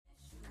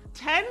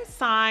10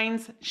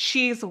 signs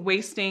she's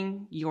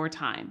wasting your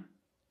time.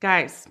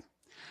 Guys,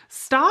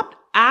 stop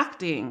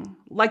acting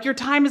like your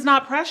time is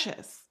not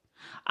precious.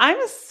 I'm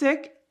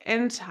sick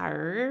and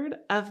tired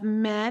of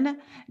men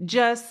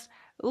just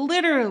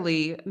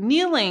literally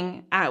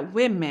kneeling at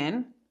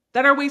women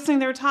that are wasting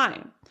their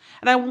time.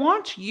 And I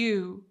want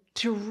you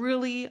to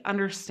really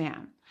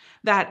understand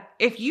that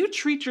if you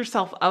treat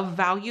yourself of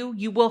value,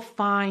 you will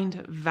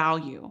find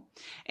value.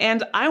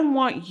 And I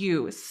want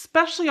you,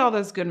 especially all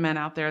those good men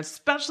out there,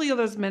 especially all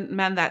those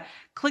men that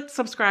clicked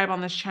subscribe on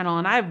this channel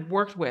and I've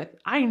worked with,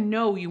 I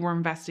know you were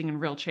investing in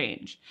real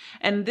change.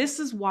 And this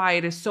is why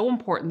it is so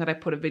important that I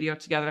put a video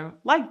together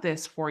like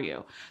this for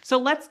you. So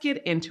let's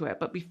get into it.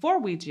 But before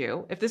we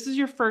do, if this is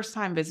your first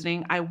time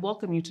visiting, I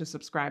welcome you to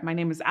subscribe. My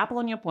name is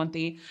Apollonia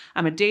Puente.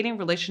 I'm a dating,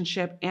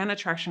 relationship, and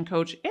attraction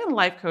coach and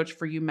life coach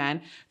for you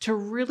men to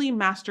really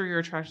master your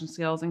attraction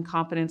skills and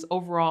confidence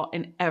overall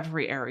in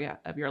every area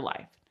of your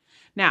life.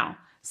 Now,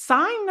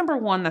 sign number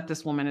one that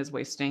this woman is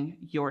wasting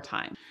your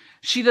time.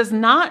 She does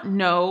not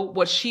know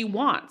what she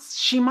wants.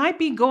 She might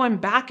be going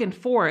back and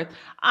forth.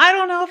 I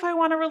don't know if I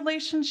want a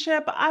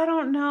relationship. I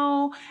don't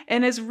know.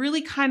 And is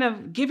really kind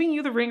of giving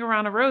you the ring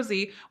around a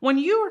rosy when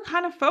you are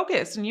kind of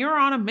focused and you're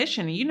on a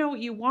mission and you know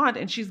what you want.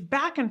 And she's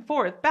back and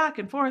forth, back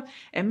and forth.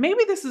 And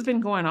maybe this has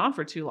been going on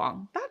for too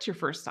long. That's your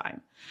first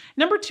sign.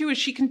 Number two is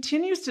she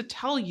continues to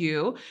tell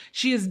you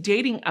she is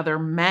dating other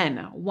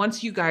men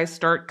once you guys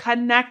start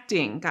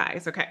connecting,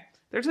 guys. Okay.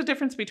 There's a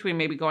difference between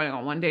maybe going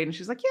on one date and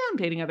she's like, yeah, I'm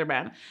dating other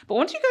men. But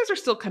once you guys are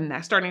still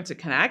starting to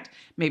connect,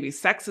 maybe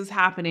sex is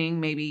happening,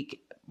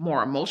 maybe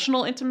more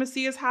emotional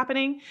intimacy is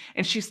happening,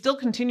 and she still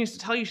continues to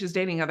tell you she's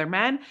dating other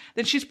men,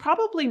 then she's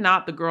probably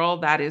not the girl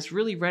that is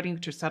really ready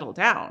to settle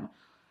down.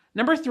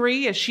 Number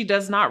three is she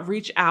does not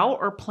reach out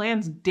or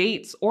plans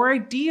dates or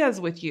ideas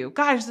with you.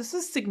 Guys, this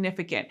is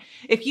significant.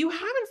 If you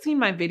haven't seen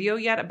my video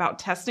yet about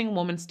testing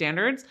women's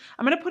standards,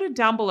 I'm going to put it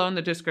down below in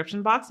the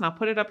description box, and I'll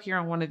put it up here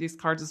on one of these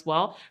cards as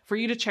well for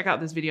you to check out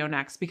this video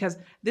next, because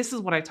this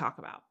is what I talk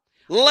about.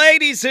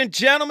 Ladies and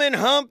gentlemen,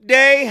 hump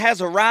day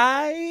has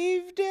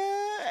arrived,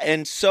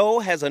 and so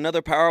has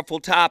another powerful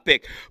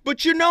topic.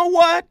 But you know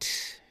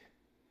what?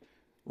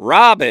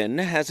 Robin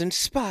has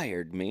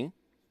inspired me.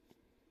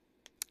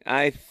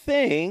 I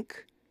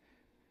think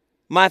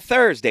my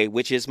Thursday,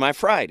 which is my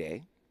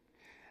Friday,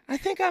 I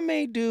think I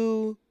may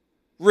do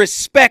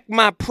Respect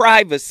My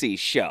Privacy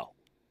show.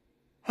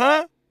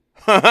 Huh?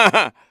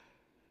 I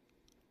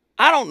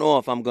don't know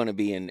if I'm going to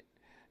be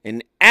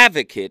an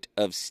advocate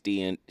of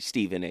Stephen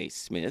A.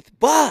 Smith,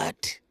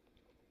 but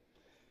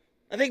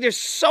I think there's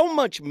so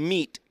much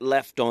meat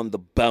left on the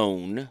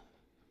bone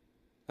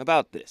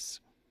about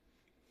this.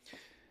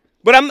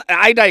 But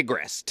I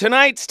digress.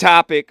 Tonight's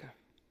topic,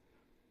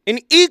 an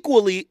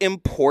equally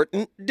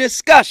important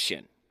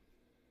discussion.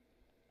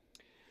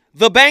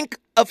 The bank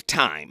of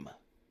time.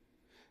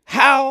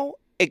 How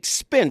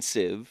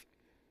expensive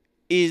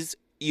is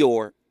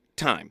your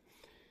time?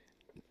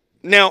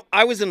 Now,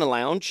 I was in the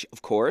lounge,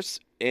 of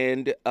course,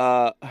 and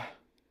I'm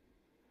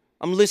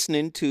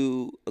listening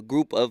to a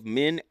group of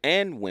men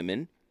and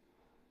women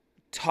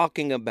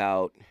talking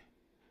about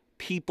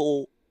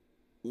people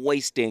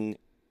wasting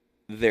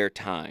their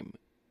time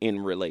in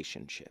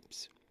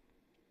relationships.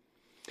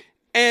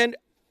 And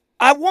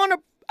I want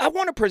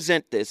to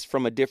present this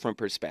from a different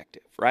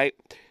perspective, right?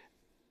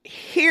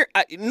 Here,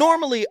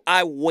 normally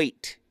I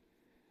wait,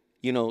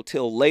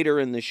 till later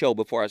in the show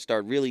before I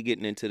start really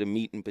getting into the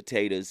meat and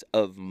potatoes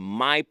of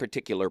my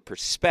particular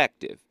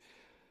perspective.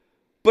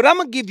 But I'm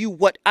going to give you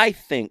what I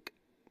think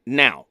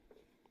now.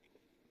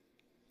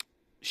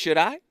 Should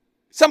I?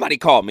 Somebody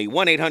call me,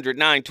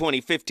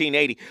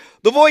 1-800-920-1580.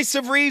 The Voice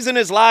of Reason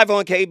is live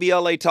on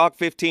KBLA Talk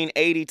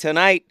 1580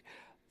 tonight.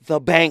 The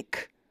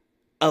bank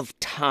of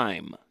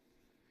time.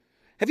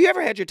 Have you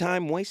ever had your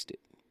time wasted?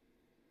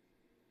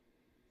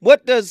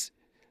 What does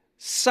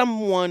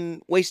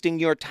someone wasting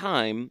your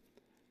time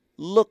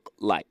look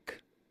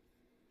like?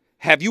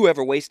 Have you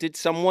ever wasted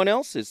someone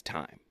else's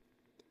time?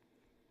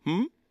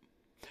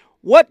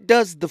 What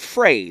does the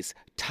phrase,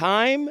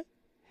 time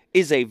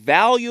is a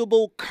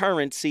valuable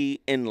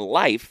currency in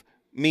life,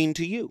 mean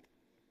to you?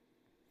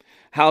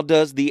 How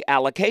does the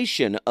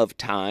allocation of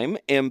time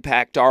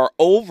impact our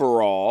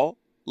overall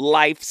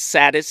life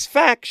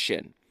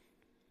satisfaction?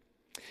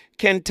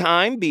 Can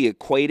time be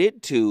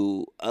equated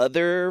to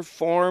other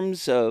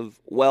forms of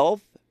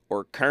wealth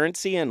or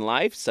currency in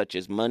life, such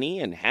as money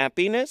and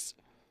happiness?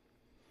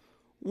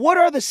 What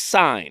are the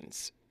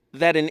signs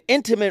that an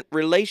intimate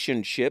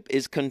relationship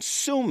is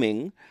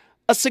consuming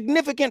a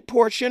significant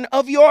portion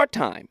of your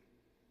time?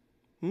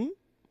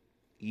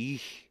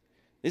 This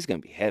is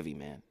going to be heavy,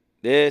 man.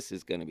 This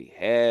is going to be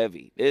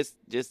heavy. This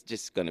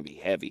just going to be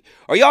heavy.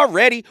 Are y'all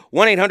ready?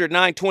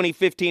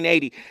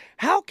 1-800-920-1580.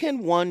 How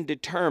can one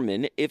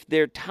determine if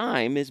their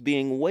time is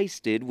being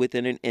wasted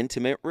within an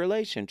intimate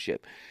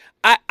relationship?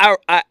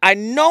 I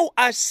know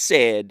I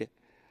said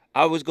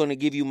I was going to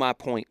give you my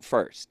point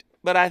first,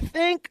 but I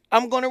think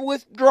I'm going to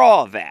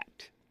withdraw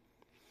that.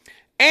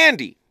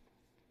 Andy,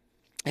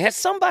 has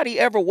somebody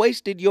ever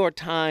wasted your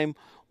time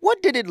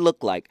What did it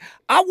look like?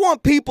 I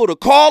want people to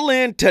call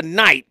in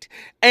tonight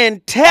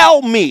and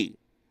tell me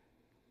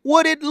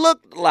what it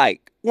looked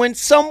like when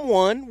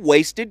someone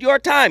wasted your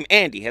time.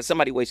 Andy, has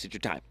somebody wasted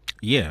your time?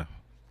 Yeah.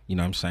 You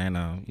know what I'm saying?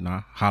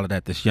 I hollered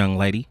at this young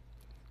lady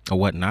or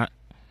whatnot.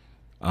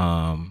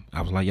 I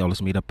was like, yo,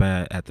 let's meet up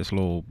at this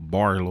little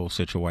bar, little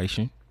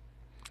situation.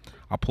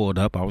 I pulled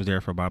up. I was there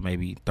for about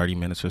maybe 30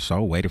 minutes or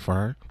so, waited for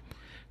her.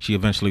 She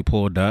eventually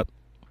pulled up,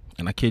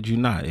 and I kid you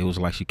not, it was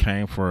like she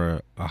came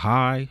for a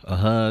hi, a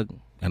hug,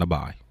 and a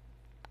bye.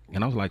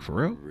 And I was like, for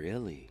real?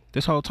 Really?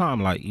 This whole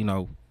time, like,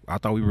 I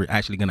thought we were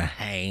actually going to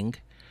hang,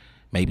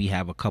 maybe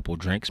have a couple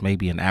drinks,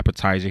 maybe an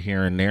appetizer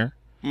here and there.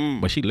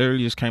 But she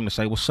literally just came to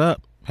say, what's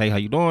up? Hey, how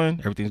you doing?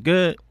 Everything's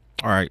good?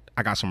 All right,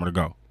 I got somewhere to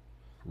go.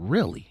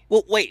 Really?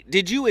 Well, wait,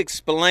 did you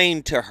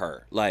explain to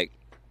her, like,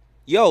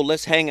 yo,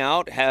 let's hang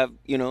out, have,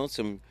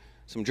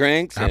 some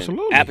drinks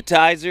Absolutely. and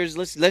appetizers.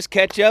 Let's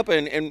catch up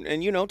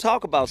and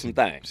talk about some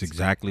things. It's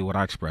exactly what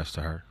I expressed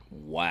to her.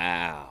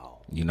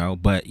 Wow.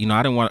 But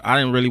I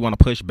didn't really want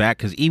to push back,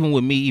 because even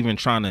with me even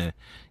trying to,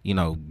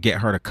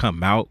 get her to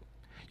come out,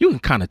 you can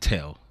kind of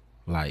tell,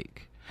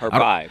 like, her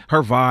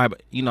vibe.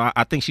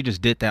 I think she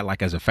just did that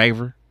like as a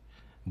favor,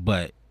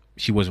 but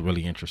she wasn't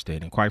really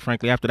interested. And quite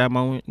frankly, after that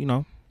moment,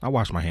 I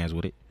washed my hands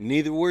with it.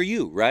 Neither were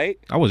you, right?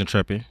 I wasn't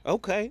tripping.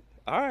 Okay.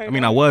 All right. I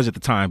mean, I was at the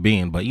time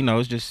being, but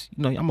it's just,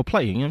 I'm a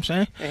player, you know what I'm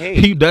saying? Hey,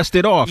 you dust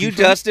it off. You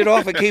dust it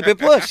off and keep it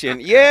pushing.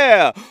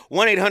 Yeah.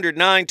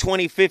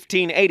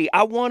 1-800-920-1580.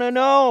 I want to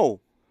know,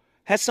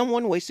 has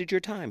someone wasted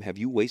your time? Have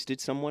you wasted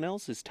someone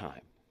else's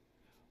time?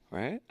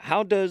 Right?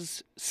 How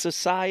does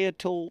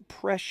societal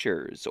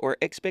pressures or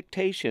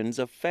expectations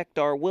affect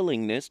our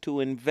willingness to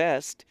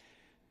invest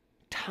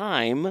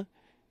time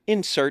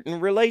in certain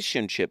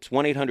relationships?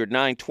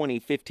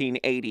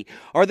 1-800-920-1580.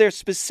 Are there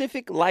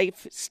specific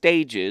life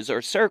stages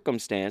or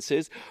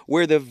circumstances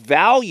where the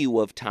value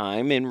of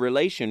time in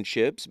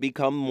relationships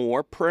become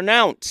more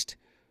pronounced?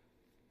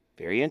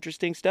 Very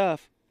interesting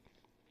stuff.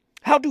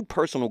 How do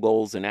personal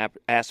goals and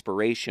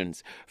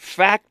aspirations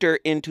factor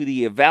into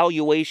the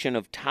evaluation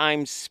of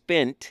time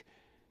spent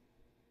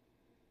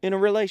in a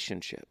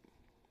relationship?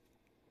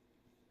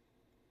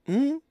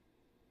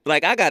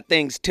 Like, I got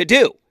things to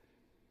do.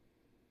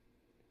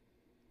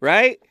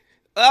 Right?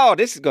 Oh,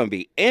 this is going to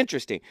be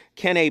interesting.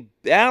 Can a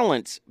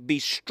balance be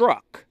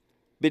struck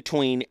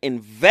between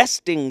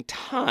investing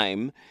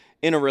time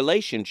in a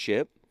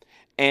relationship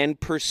and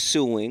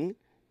pursuing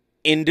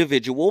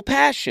individual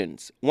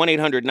passions?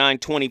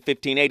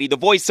 1-800-920-1580, the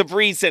voice of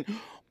reason.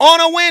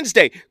 On a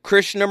Wednesday,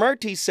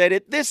 Krishnamurti said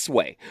it this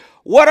way: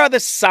 what are the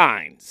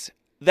signs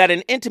that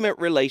an intimate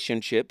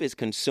relationship is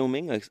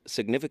consuming a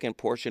significant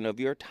portion of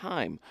your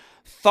time?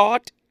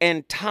 Thought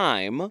and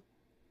time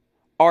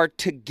are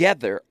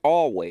together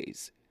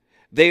always.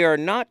 They are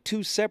not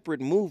two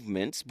separate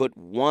movements, but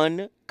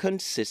one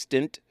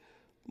consistent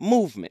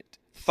movement.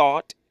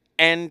 Thought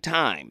and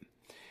time.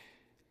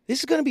 This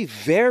is going to be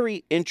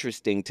very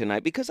interesting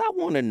tonight, because I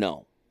want to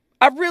know.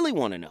 I really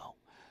want to know.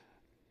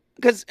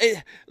 Because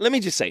let me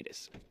just say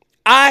this.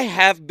 I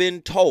have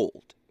been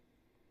told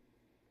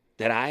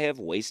that I have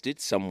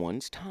wasted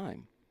someone's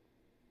time.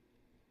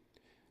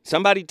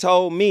 Somebody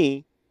told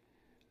me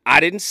I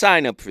didn't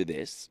sign up for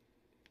this,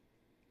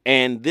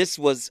 and this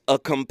was a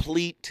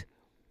complete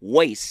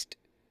waste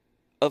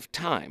of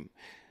time.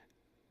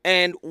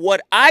 And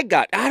what I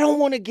got, I don't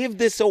want to give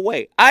this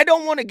away. I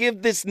don't want to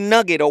give this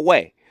nugget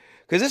away,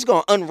 because it's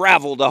going to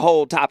unravel the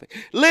whole topic.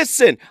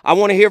 Listen, I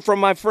want to hear from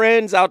my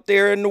friends out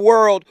there in the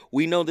world.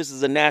 We know this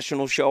is a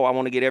national show. I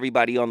want to get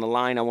everybody on the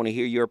line. I want to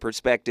hear your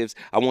perspectives.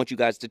 I want you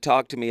guys to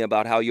talk to me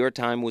about how your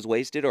time was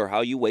wasted, or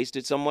how you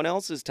wasted someone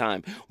else's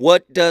time.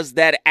 What does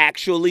that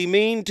actually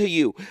mean to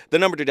you? The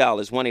number to dial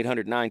is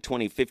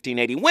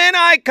 1-800-920-1580. When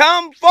I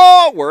come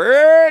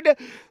forward,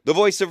 the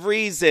voice of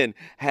reason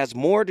has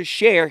more to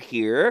share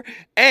here,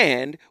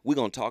 and we're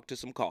going to talk to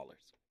some callers.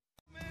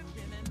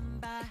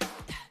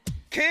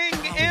 King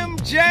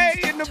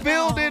MJ in the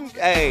building.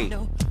 Hey,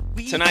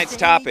 tonight's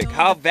topic: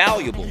 how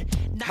valuable,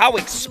 how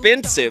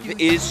expensive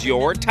is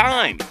your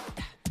time?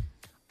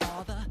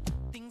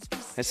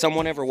 Has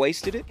someone ever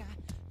wasted it?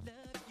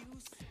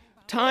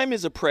 Time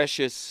is a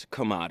precious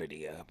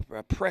commodity,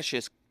 a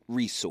precious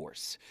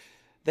resource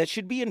that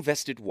should be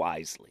invested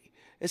wisely,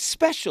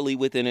 especially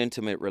within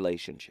intimate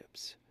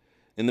relationships.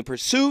 In the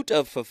pursuit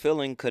of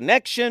fulfilling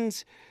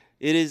connections,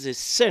 it is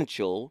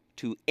essential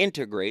to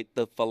integrate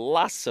the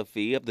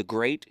philosophy of the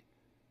great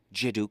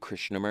Jiddu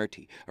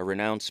Krishnamurti, a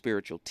renowned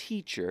spiritual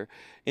teacher,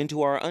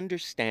 into our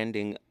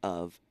understanding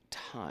of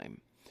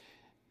time.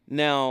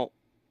 Now,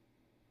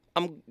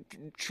 I'm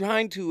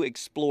trying to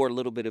explore a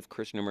little bit of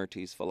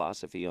Krishnamurti's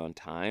philosophy on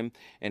time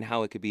and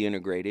how it could be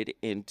integrated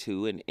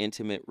into an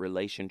intimate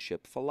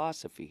relationship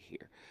philosophy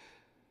here,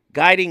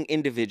 guiding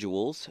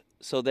individuals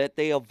so that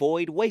they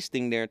avoid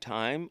wasting their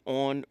time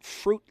on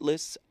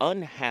fruitless,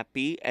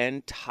 unhappy,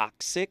 and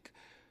toxic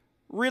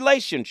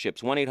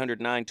relationships.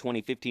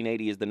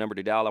 1-800-920-1580 is the number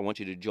to dial. I want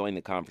you to join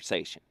the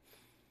conversation.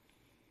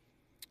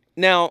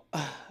 Now,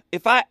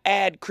 if I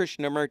add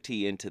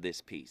Krishnamurti into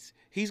this piece,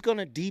 he's going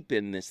to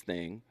deepen this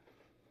thing,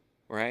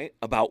 right,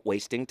 about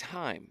wasting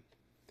time.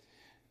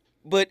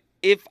 But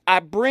if I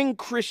bring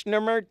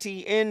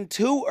Krishnamurti in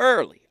too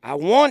early, I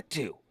want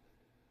to,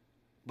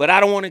 but I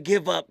don't want to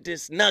give up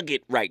this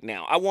nugget right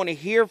now. I want to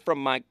hear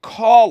from my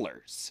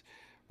callers,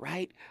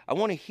 right? I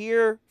want to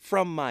hear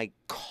from my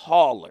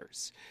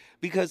callers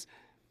because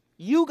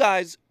you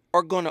guys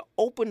are going to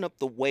open up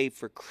the way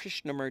for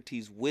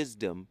Krishnamurti's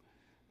wisdom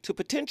to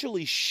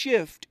potentially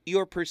shift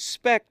your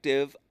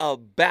perspective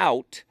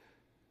about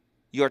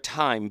your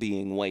time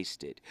being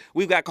wasted.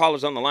 We've got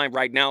callers on the line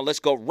right now. Let's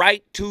go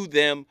right to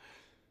them.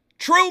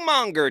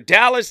 Truemonger,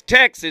 Dallas,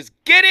 Texas,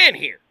 get in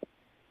here.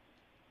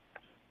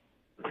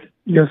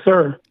 Yes,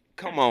 sir.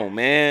 Come on,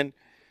 man.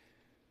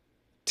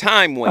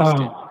 Time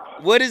wasted.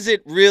 What is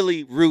it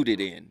really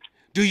rooted in?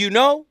 Do you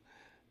know?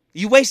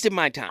 You wasted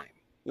my time.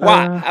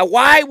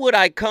 Why would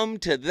I come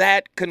to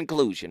that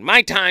conclusion?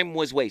 My time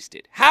was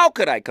wasted. How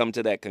could I come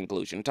to that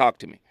conclusion? Talk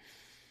to me.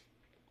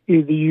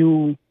 Either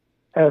you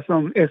have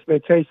some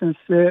expectations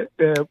set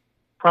that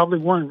probably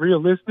weren't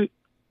realistic,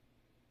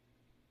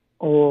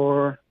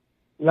 or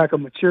lack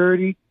of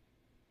maturity.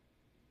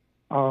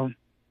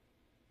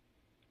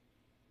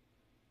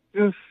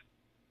 Just,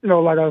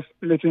 like I was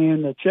mentioning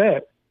in the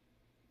chat,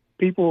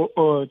 people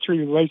treat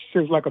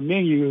relationships like a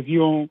menu. If you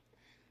don't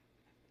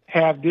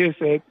have this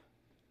or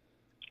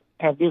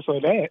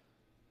that,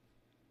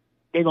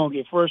 they're going to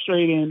get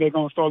frustrated and they're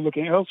going to start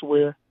looking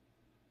elsewhere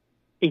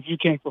if you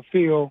can't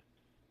fulfill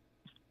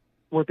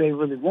what they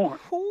really want.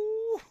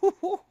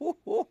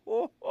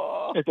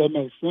 If that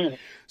makes sense.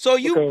 So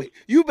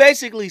you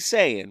basically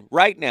saying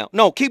right now,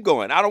 no, keep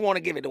going. I don't want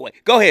to give it away.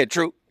 Go ahead,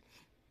 True.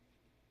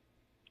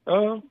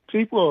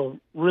 People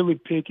are really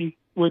picky,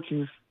 which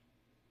is,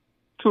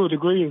 to a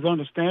degree, is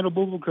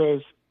understandable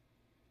because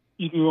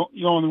you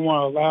only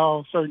want to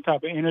allow certain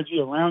type of energy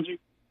around you.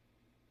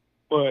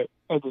 But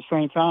at the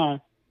same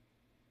time,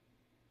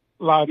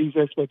 a lot of these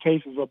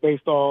expectations are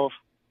based off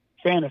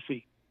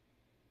fantasy,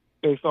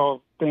 based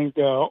off things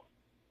that are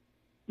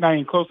not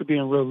even close to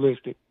being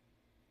realistic.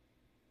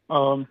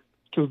 Too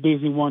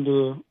busy wanting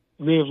to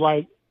live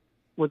like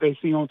what they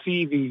see on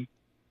TV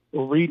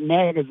or read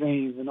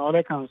magazines and all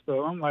that kind of stuff.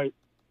 I'm like,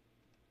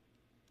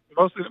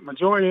 the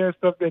majority of that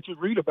stuff that you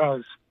read about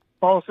is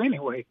false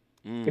anyway.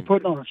 They're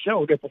putting on a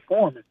show, they're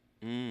performing.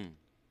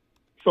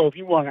 So if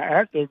you want an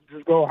actor,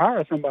 just go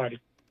hire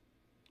somebody.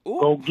 Ooh.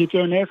 Go get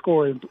you an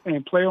escort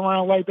and play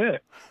around like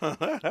that.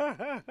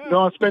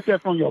 Don't expect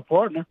that from your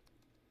partner.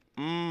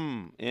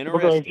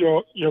 Interesting.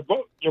 Because you're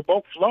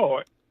both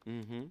flawed.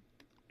 Mm-hmm.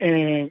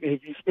 And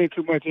if you spend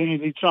too much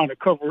energy trying to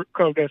cover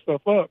that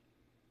stuff up,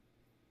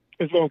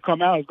 it's going to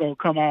come out. It's going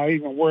to come out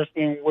even worse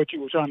than what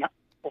you were trying to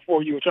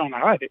before you were trying to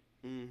hide it.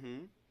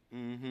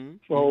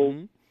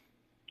 So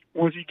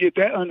once you get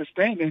that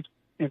understanding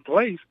in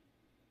place,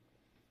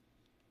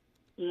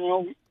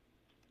 there's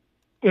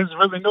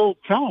really no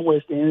time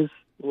wasting. It's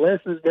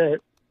lessons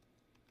that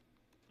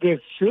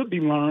should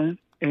be learned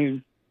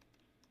and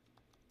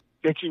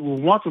that you will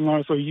want to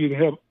learn so you can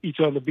help each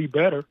other be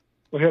better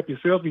or help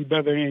yourself be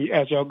better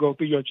as y'all go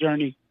through your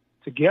journey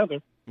together.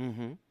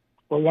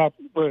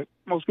 But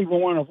most people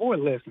want to avoid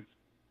lessons.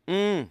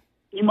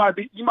 You might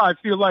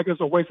feel like it's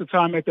a waste of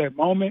time at that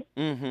moment.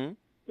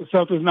 If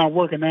something's not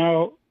working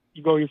out,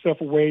 you go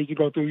yourself away, you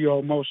go through your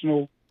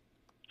emotional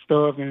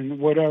stuff and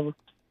whatever.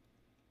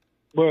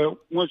 But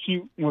once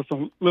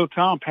some little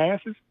time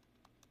passes,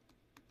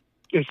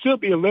 there should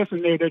be a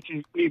lesson there that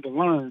you need to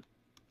learn.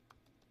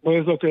 But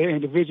it's up to the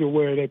individual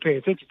whether they pay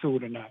attention to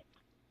it or not.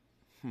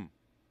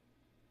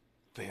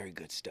 Very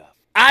good stuff.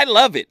 I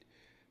love it.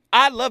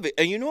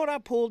 And you know what I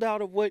pulled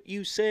out of what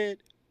you said?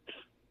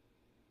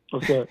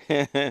 What's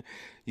that?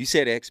 You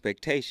said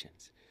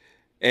expectations.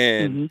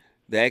 And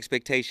the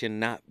expectation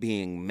not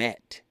being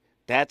met.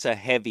 That's a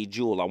heavy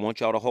jewel. I want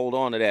y'all to hold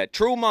on to that.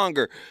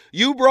 Truemonger,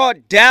 you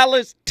brought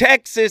Dallas,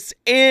 Texas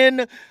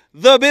in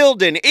the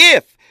building.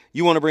 If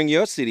you want to bring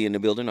your city in the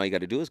building, all you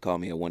got to do is call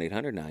me at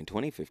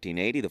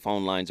 1-800-920-1580. The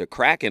phone lines are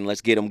cracking. Let's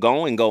get them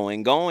going.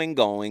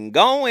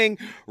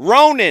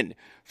 Ronan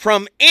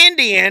from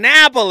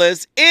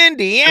Indianapolis,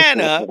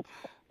 Indiana.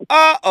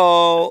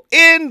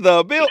 In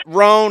the building.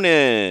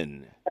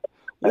 Ronan.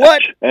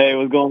 What? Hey,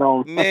 what's going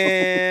on?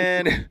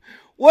 Man,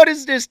 what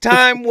is this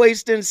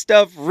time-wasting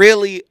stuff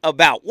really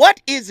about? What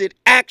is it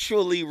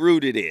actually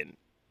rooted in?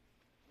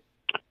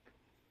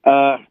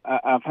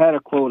 I've had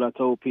a quote I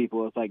told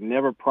people. It's like,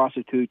 never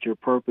prostitute your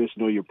purpose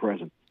nor your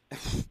present.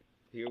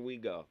 Here we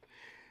go.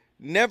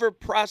 Never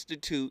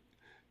prostitute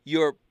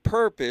your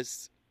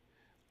purpose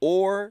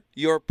or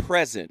your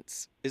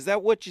presence. Is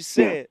that what you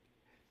said?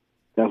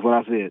 Yeah, that's what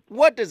I said.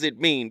 What does it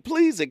mean?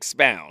 Please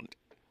expound.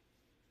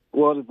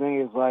 Well, the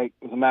thing is,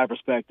 it's a matter of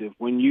perspective.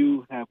 When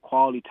you have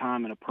quality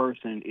time in a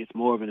person, it's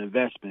more of an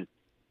investment.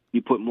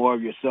 You put more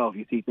of yourself.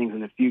 You see things in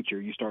the future.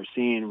 You start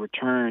seeing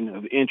return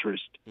of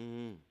interest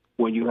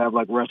when you have,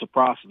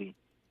 reciprocity.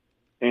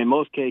 In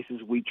most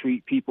cases, we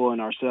treat people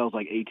and ourselves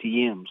like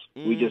ATMs.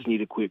 We just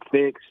need a quick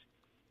fix.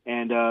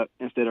 And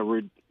instead of,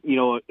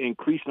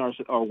 increasing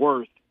our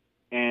worth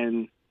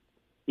and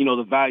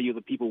the value of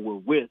the people we're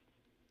with.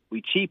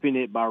 We cheapen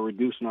it by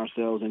reducing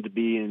ourselves into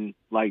being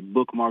like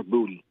bookmark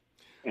booty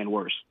and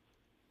worse.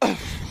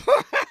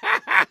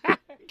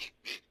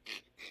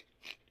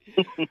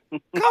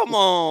 Come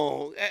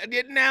on.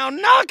 Now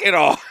knock it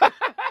off.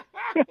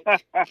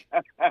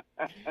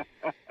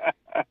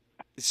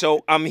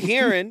 So I'm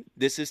hearing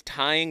this is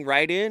tying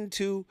right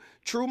into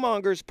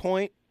Truemonger's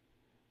point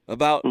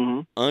about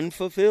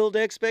unfulfilled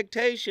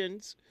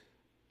expectations,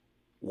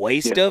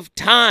 waste of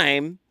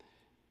time.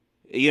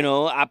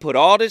 I put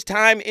all this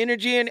time,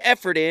 energy, and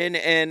effort in,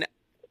 and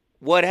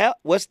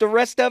what's the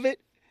rest of it?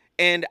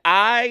 And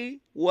I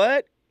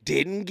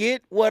didn't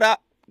get what I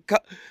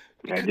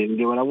didn't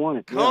get what I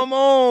wanted. Come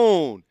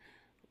on,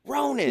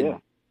 Ronan. Yeah.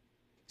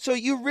 So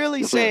you're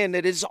really saying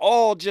that it's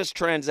all just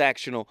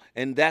transactional,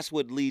 and that's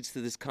what leads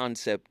to this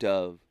concept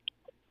of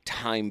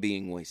time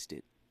being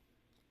wasted.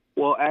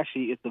 Well,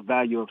 actually, it's the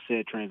value of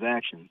said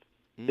transactions.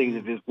 Things,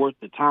 if it's worth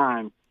the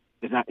time,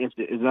 it's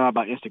not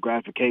about instant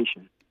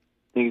gratification.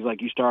 Things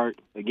like you start,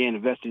 again,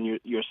 investing in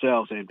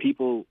yourselves, and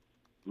people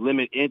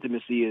limit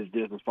intimacy as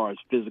far as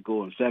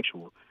physical and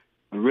sexual.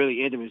 And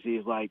really, intimacy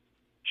is like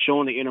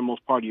showing the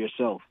innermost part of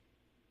yourself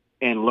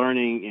and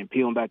learning and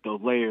peeling back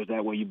those layers.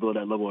 That way you build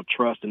that level of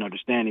trust and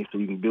understanding so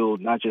you can build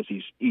not just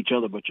each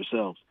other but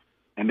yourselves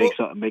and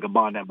make a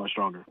bond that much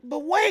stronger.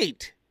 But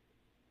wait.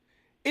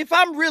 If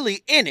I'm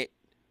really in it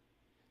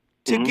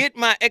to get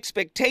my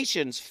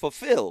expectations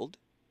fulfilled,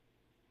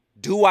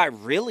 do I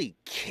really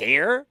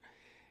care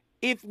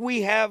if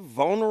we have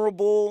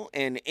vulnerable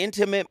and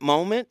intimate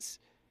moments?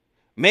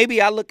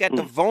 Maybe I look at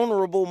the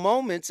vulnerable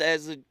moments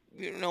as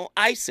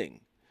icing.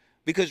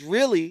 Because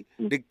really,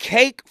 the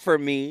cake for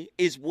me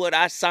is what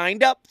I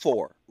signed up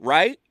for,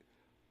 right?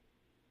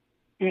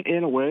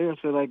 In a way, I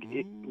feel like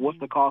what's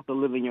the cost of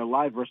living your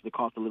life versus the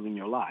cost of living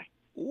your lie?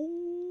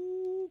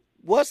 Ooh,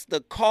 what's the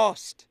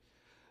cost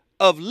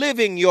of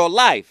living your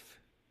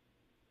life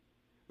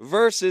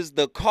versus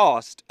the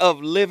cost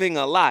of living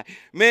a lie?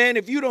 Man,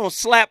 if you don't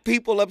slap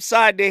people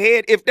upside the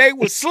head, if they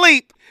were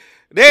asleep,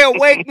 they're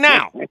awake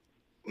now.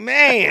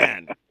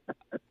 Man.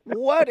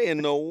 What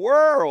in the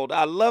world?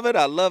 I love it.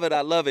 I love it.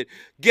 I love it.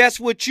 Guess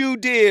what you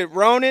did,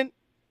 Ronan?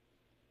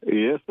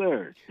 Yes,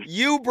 sir.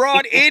 You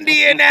brought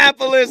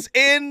Indianapolis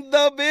in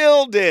the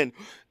building.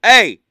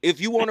 Hey,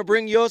 if you want to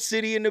bring your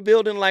city in the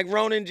building like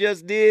Ronan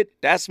just did,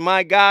 that's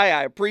my guy.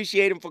 I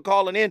appreciate him for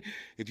calling in.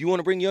 If you want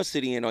to bring your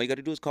city in, all you got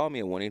to do is call me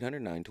at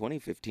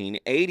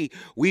 1-800-920-1580.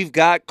 We've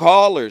got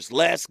callers.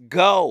 Let's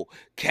go.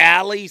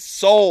 Cali,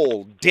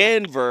 Seoul,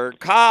 Denver,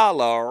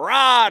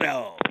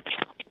 Colorado.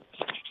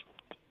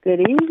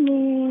 Good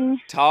evening.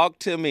 Talk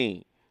to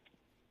me.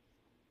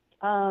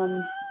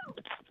 So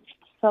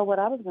what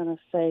I was going to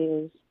say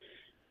is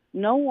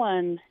no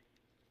one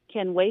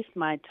can waste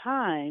my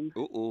time.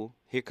 Ooh,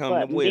 here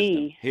comes the wisdom.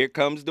 Me. Here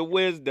comes the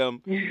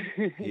wisdom.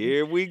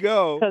 Here we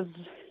go.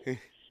 Because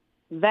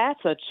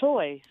that's a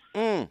choice.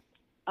 Mm.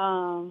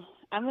 I'm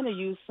going to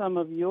use some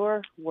of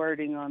your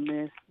wording on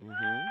this.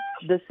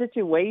 Mm-hmm. The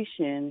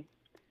situation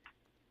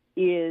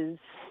is,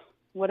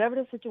 whatever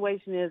the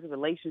situation is, the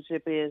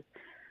relationship is,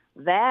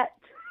 that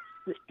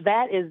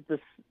is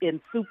in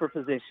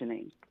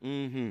superpositioning.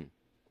 Mm-hmm.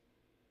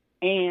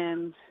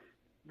 And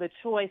the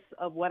choice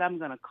of what I'm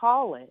going to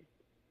call it.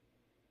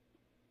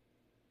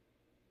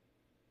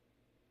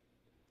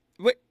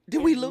 Wait,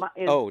 did we lose?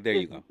 Oh, there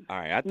you go. All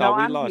right, I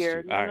thought we lost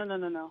here. you.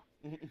 No.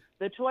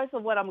 The choice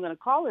of what I'm going to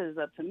call it is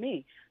up to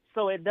me.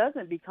 So it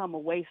doesn't become a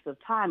waste of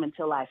time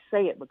until I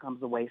say it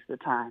becomes a waste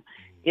of time.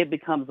 It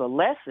becomes a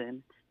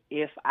lesson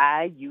if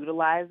I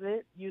utilize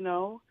it,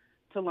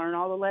 to learn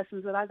all the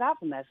lessons that I got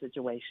from that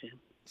situation.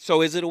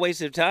 So is it a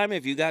waste of time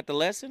if you got the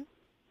lesson?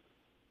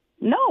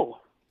 No,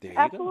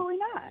 absolutely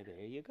not.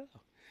 There you go.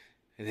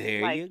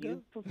 There you go.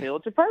 You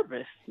fulfilled your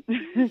purpose.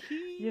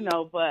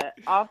 But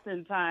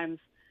oftentimes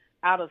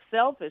out of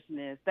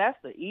selfishness, that's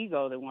the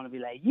ego that want to be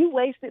like, you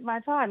wasted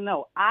my time.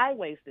 No, I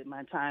wasted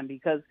my time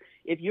because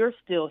if you're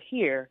still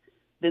here,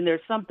 then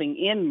there's something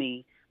in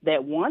me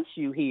that wants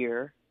you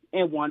here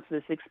and wants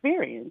this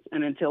experience.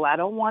 And until I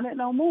don't want it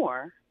no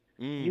more,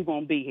 you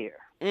won't be here.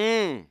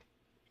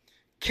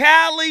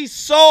 Cali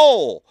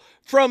Soul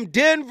from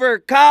Denver,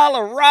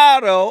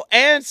 Colorado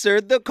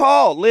answered the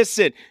call.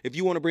 Listen, if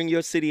you want to bring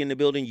your city in the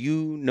building,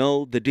 you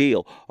know the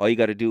deal. All you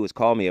got to do is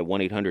call me at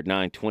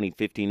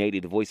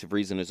 1-800-920-1580. The voice of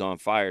reason is on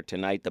fire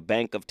tonight. The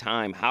bank of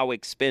time, how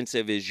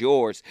expensive is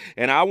yours?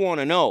 And I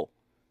want to know,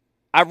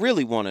 I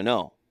really want to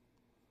know,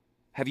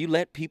 have you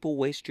let people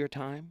waste your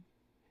time?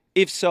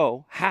 If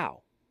so,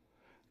 how?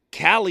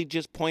 Cali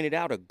just pointed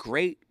out a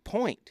great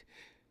point.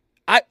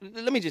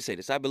 Let me just say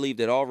this. I believe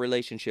that all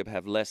relationships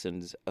have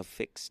lessons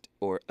affixed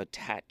or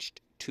attached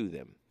to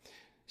them.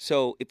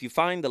 So if you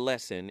find the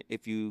lesson,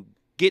 if you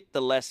get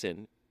the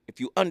lesson,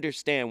 if you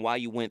understand why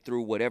you went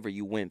through whatever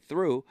you went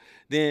through,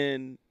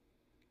 then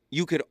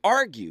you could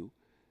argue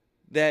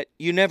that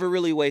you never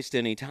really waste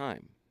any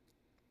time.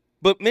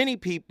 But many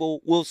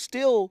people will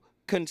still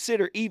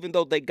consider, even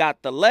though they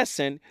got the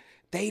lesson,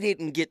 they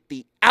didn't get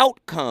the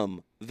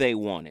outcome they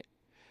wanted.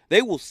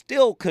 they will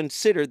still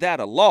consider that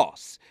a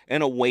loss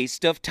and a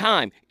waste of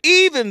time,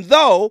 even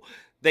though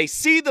they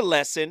see the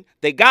lesson,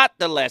 they got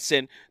the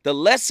lesson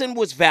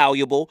was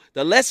valuable,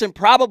 the lesson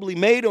probably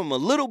made them a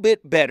little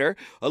bit better,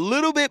 a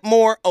little bit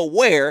more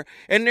aware,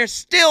 and they're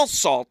still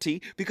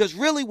salty because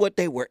really what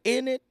they were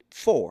in it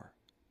for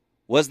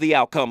was the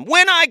outcome.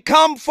 When I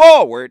come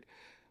forward,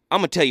 I'm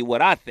going to tell you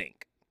what I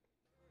think.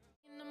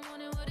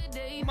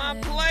 My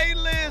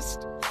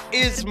playlist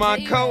is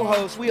my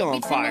co-host. We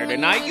on fire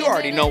tonight. You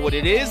already know what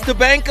it is, the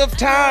Bank of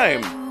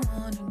Time.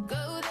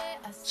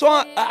 So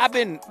I've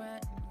been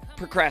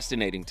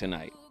procrastinating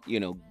tonight,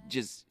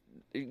 just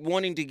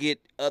wanting to get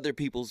other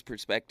people's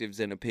perspectives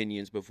and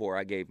opinions before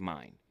I gave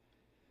mine.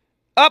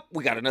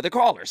 We got another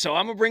caller, so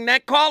I'm going to bring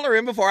that caller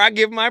in before I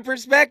give my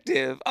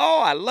perspective.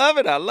 Oh, I love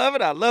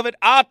it.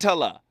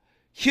 Atala,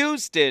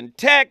 Houston,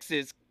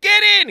 Texas,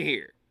 get in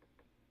here.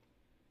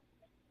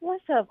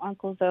 What's up,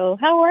 Uncle Zoe?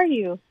 How are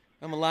you?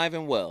 I'm alive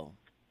and well.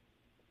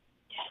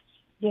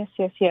 Yes.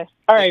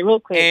 All right, real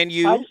quick. And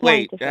you,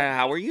 wait,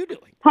 how are you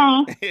doing?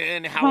 Huh?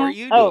 And how are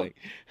you doing?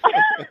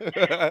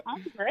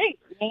 I'm great,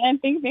 man.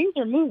 Things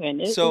are moving.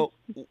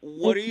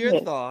 What are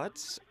your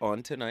thoughts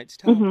on tonight's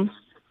topic?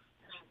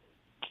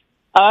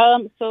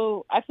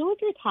 So I feel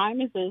like your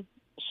time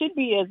should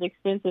be as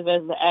expensive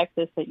as the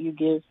access that you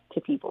give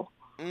to people.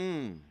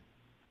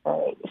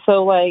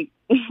 So, like,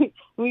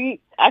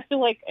 I feel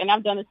like, and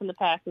I've done this in the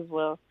past as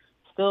well,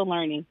 still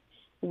learning,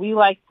 we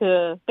like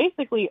to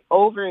basically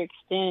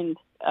overextend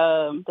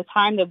the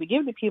time that we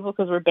give to people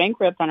because we're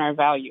bankrupt on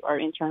our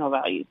internal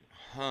values.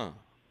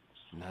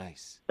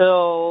 Nice.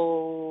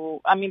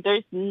 So, I mean,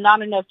 there's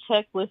not enough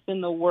checklists in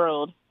the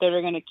world that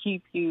are going to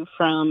keep you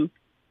from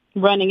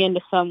running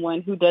into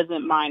someone who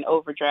doesn't mind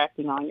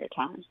overdrafting on your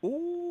time.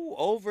 Ooh,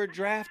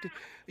 overdrafting.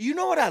 You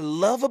know what I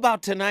love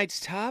about tonight's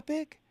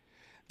topic?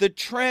 The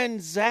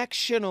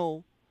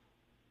transactional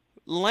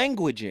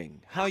languaging,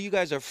 how you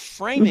guys are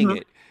framing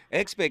it.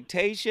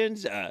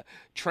 Expectations,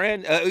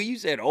 you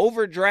said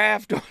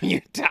overdraft on your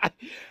time.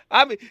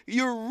 I mean,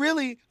 you're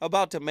really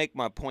about to make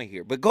my point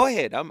here. But go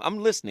ahead.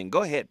 I'm listening.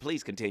 Go ahead.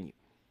 Please continue.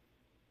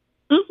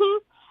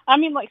 I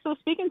mean, like, so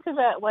speaking to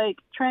that, like,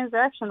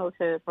 transactional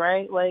tip,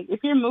 right? Like, if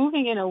you're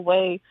moving in a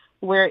way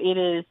where it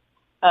is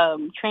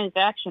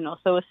transactional,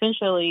 so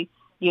essentially,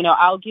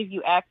 I'll give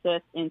you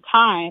access in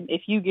time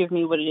if you give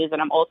me what it is that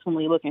I'm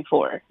ultimately looking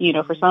for.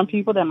 For some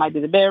people, that might be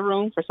the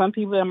bedroom. For some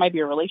people, that might be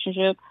a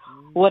relationship,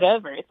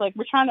 whatever. It's like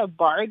we're trying to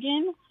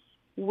bargain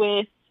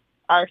with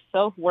our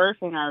self-worth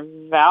and our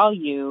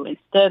value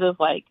instead of,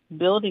 like,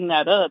 building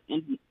that up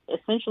and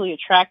essentially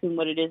attracting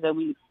what it is that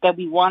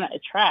we want to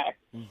attract.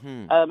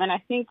 And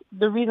I think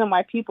the reason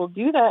why people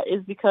do that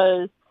is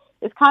because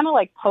it's kind of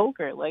like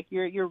poker. Like,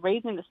 you're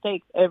raising the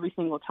stakes every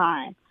single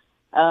time.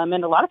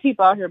 And a lot of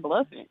people out here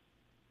bluffing.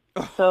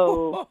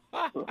 So,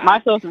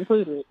 myself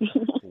included.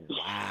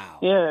 Wow.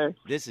 Yeah.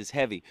 This is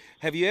heavy.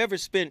 Have you ever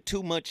spent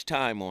too much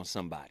time on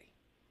somebody?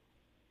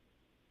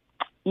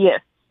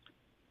 Yes.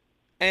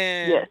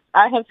 And yes,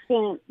 I have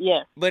spent,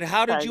 yes. But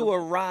how did you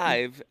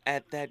arrive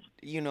at that,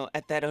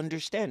 at that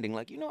understanding?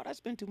 Like, you know what, I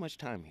spent too much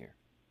time here.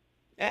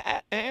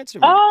 Answer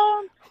me.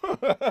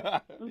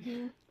 I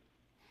mean,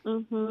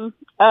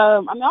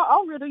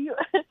 I'll riddle you.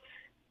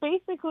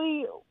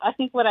 Basically, I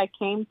think what I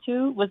came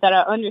to was that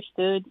I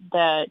understood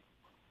that,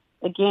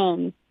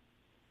 again,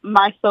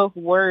 my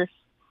self-worth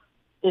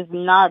is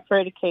not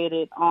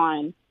predicated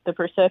on the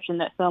perception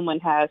that someone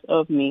has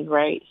of me,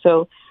 right?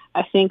 So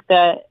I think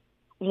that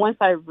once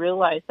I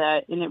realized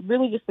that, and it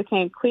really just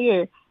became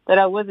clear that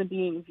I wasn't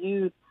being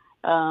viewed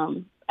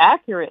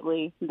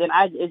accurately, then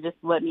it just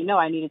let me know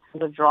I needed to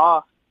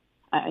withdraw.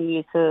 I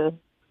needed to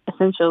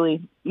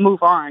essentially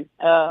move on.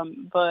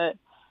 But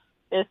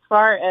as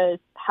far as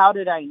how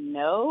did I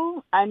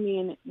know? I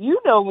mean,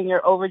 when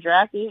you're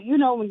overdrafted,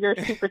 when you're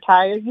super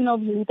tired, when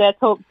you need that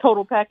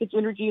total package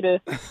energy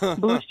to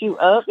boost you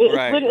up.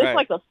 It's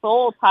like a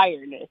soul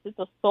tiredness. It's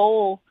a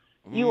soul.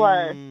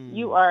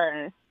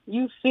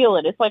 You feel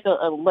it. It's like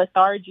a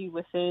lethargy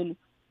within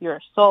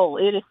your soul.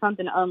 It is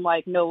something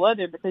unlike no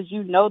other because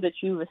you know that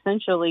you've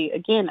essentially,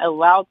 again,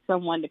 allowed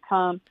someone to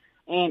come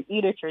and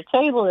eat at your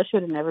table that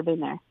should have never been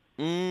there.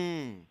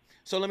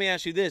 So let me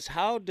ask you this.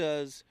 How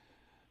does,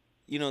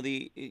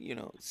 the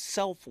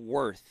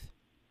self-worth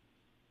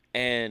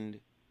and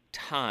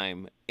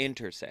time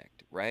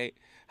intersect, right?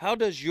 How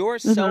does your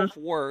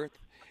self-worth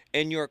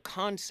and your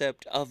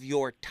concept of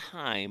your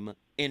time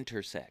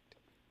intersect?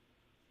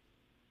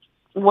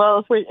 Well,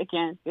 if we're,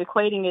 again,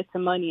 equating it to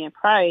money and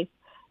price,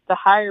 the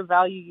higher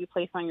value you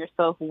place on your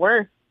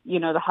self-worth,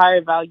 the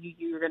higher value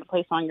you're going to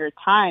place on your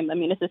time. I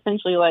mean, it's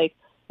essentially like,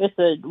 it's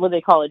what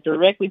they call a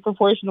directly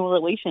proportional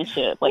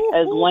relationship. Like,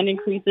 as one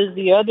increases,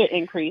 the other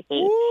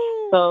increases.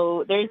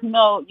 So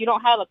you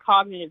don't have a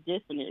cognitive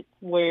dissonance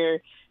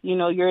where,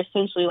 you're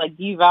essentially like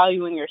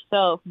devaluing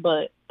yourself,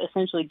 but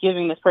essentially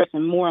giving this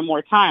person more and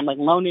more time, like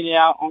loaning it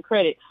out on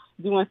credit,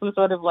 doing some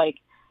sort of like,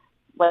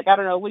 I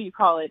don't know, what do you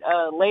call it?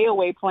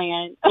 Layaway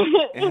plan.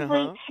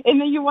 And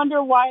then you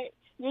wonder why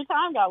your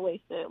time got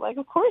wasted. Like,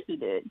 of course it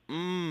did.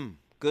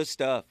 Good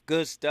stuff.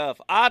 Good stuff.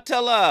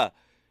 Atala,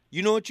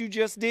 you know what you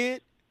just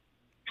did?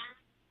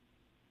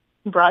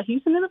 Brought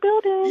Houston in the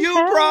building. You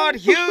Hey. brought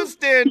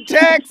Houston,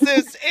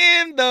 Texas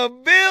in the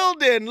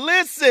building.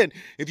 Listen,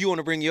 if you want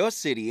to bring your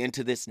city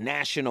into this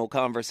national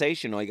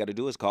conversation, all you got to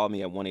do is call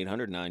me at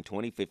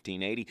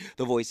 1-800-920-1580.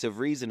 The voice of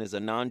reason is a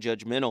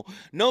non-judgmental,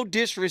 no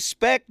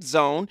disrespect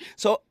zone,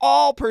 so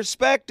all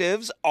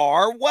perspectives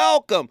are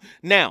welcome.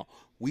 Now,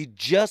 we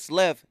just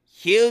left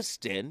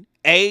Houston,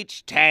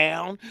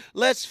 H-Town.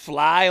 Let's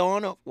fly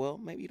on. Well,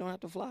 maybe you don't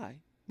have to fly.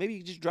 Maybe you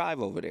can just drive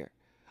over there.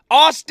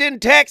 Austin,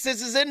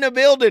 Texas is in the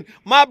building.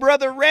 My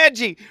brother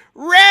Reggie.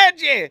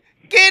 Reggie,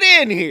 get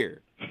in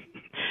here.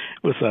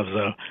 What's up,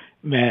 Zo?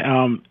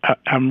 Man,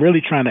 I'm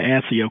really trying to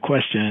answer your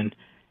question,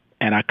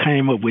 and I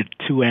came up with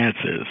two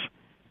answers.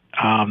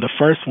 The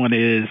first one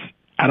is,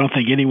 I don't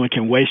think anyone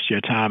can waste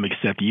your time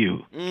except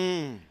you.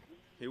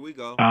 Here we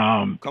go.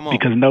 Come on.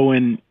 Because no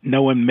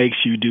one makes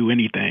you do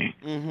anything.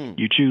 Mm-hmm.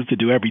 You choose to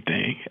do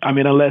everything. I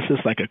mean, unless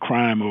it's like a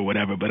crime or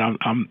whatever. But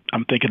I'm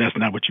thinking that's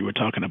not what you were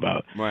talking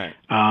about. Right.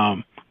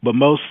 But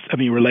most,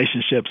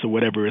 relationships or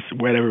whatever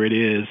it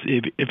is,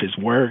 if it's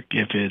work,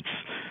 if it's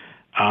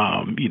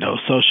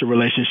social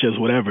relationships,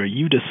 whatever,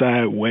 you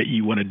decide what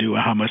you want to do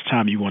and how much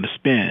time you want to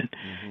spend.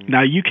 Mm-hmm.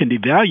 Now, you can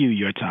devalue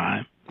your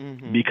time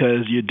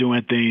because you're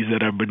doing things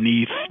that are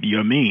beneath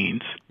your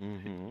means.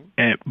 Mm-hmm.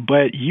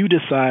 But you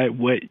decide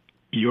what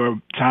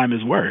your time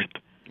is worth.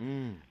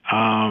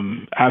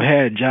 I've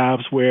had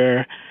jobs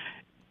where,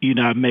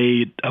 I've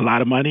made a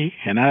lot of money,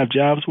 and I have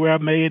jobs where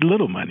I've made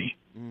little money.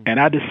 And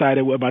I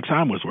decided what my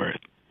time was worth.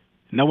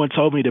 No one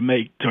told me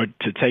to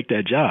take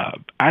that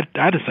job.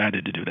 I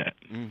decided to do that.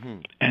 Mm-hmm.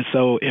 And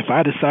so if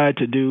I decide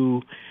to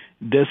do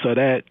this or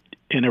that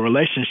in a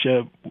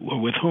relationship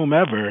with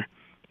whomever,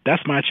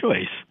 that's my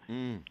choice.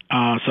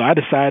 So I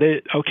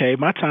decided, okay,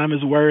 my time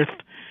is worth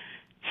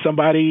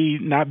somebody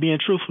not being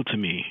truthful to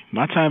me.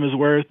 My time is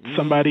worth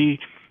somebody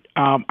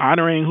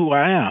honoring who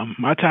I am.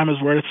 My time is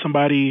worth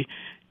somebody,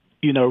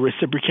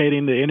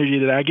 reciprocating the energy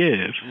that I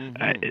give.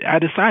 Mm-hmm. I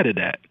decided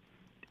that.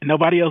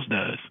 Nobody else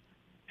does.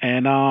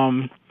 And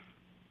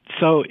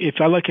so if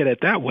I look at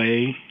it that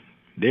way,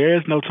 there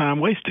is no time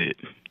wasted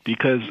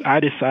because I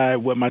decide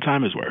what my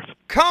time is worth.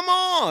 Come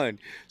on.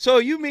 So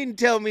you mean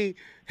to tell me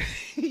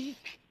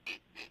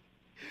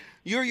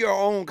you're your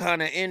own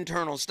kind of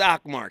internal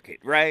stock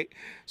market, right?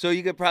 So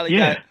you could probably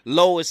got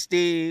low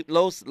esteem,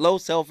 low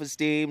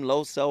self-esteem,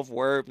 low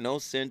self-worth, no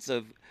sense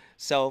of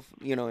self,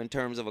 in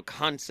terms of a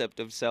concept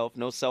of self,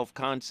 no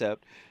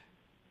self-concept.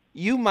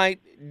 You might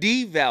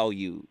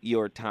devalue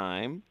your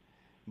time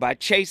by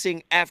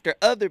chasing after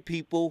other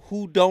people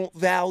who don't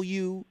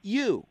value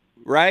you,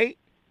 right?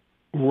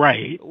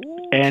 Right.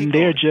 Ooh, and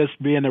they're just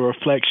being a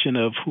reflection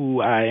of who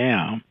I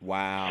am.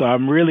 Wow. So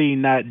I'm really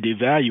not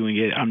devaluing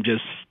it. I'm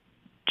just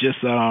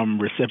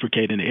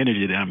reciprocating the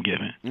energy that I'm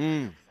giving.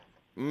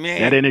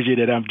 Man. That energy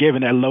that I'm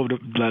giving,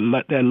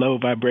 that low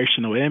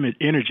vibrational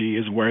energy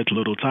is worth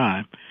little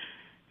time.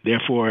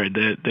 Therefore,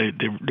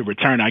 the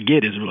return I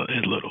get is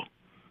little.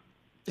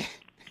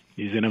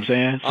 You see what I'm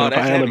saying? So if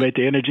I elevate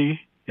the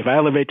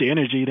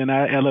energy, then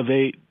I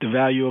elevate the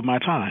value of my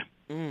time.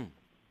 But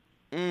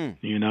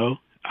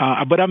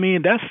I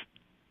mean,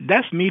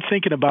 that's me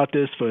thinking about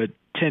this for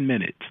 10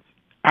 minutes.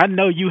 I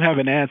know you have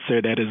an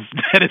answer that is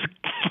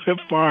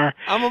far.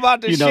 I'm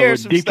about to share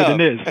some deeper stuff.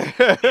 than this.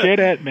 Share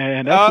that,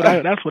 man.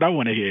 That's what I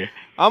want to hear.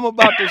 I'm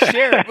about to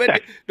share it.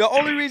 But the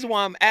only reason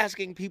why I'm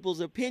asking people's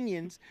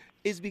opinions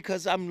is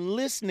because I'm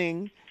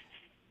listening.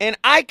 And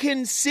I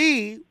can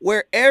see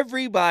where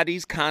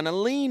everybody's kind of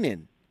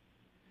leaning.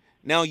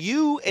 Now,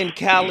 you and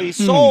Cali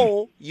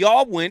Soul,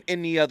 y'all went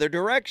in the other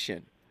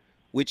direction,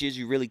 which is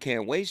you really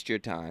can't waste your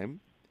time.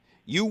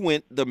 You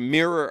went the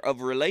mirror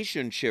of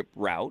relationship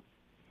route,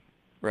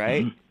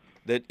 right?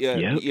 That,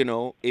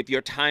 if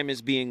your time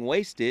is being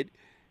wasted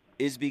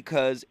is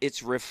because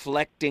it's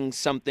reflecting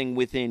something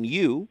within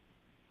you,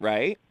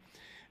 right?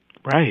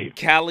 Right.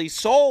 Cali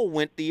Soul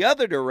went the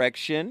other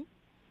direction.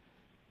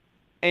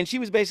 And she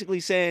was basically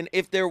saying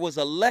if there was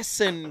a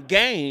lesson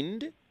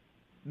gained,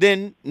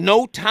 then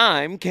no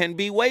time can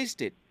be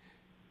wasted.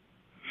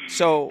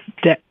 So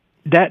that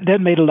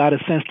made a lot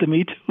of sense to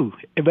me too.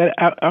 But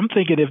I'm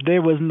thinking if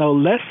there was no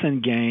lesson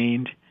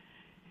gained,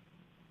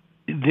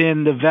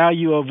 then the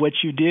value of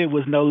what you did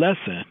was no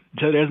lesson.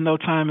 So there's no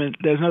time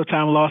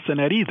lost in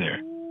that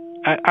either.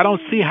 I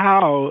don't see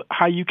how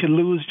you can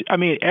lose. I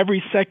mean,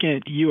 every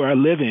second you are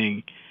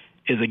living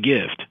is a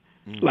gift.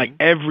 Like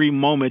every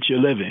moment you're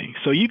living.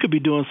 So you could be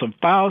doing some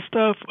foul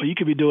stuff or you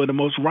could be doing the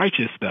most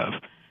righteous stuff.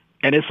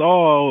 And it's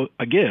all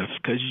a gift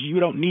because you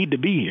don't need to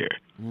be here.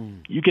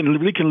 We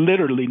can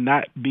literally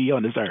not be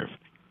on this earth.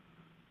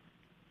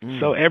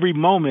 So every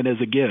moment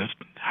is a gift.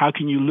 How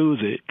can you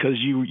lose it? Because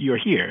you're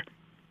here.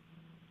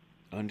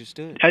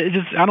 Understood.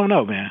 I don't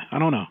know, man. I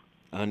don't know.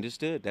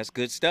 Understood. That's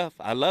good stuff.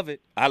 I love it.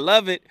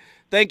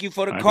 Thank you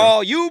for the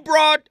call. You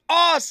brought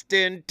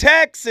Austin,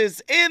 Texas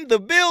in the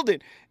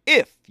building.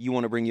 If you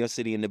want to bring your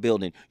city in the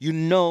building,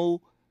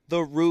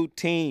 the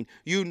routine.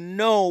 You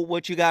know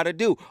what you got to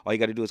do. All you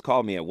got to do is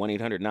call me at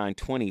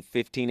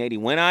 1-800-920-1580.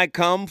 When I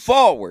come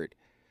forward,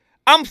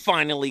 I'm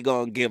finally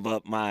going to give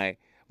up my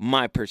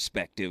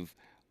perspective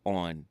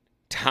on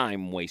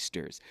time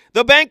wasters.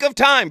 The Bank of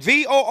Time,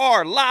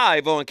 VOR,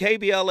 live on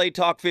KBLA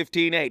Talk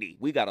 1580.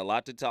 We got a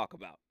lot to talk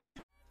about.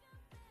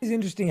 It's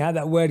interesting how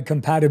that word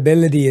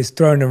compatibility is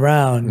thrown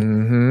around.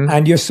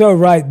 And you're so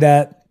right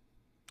that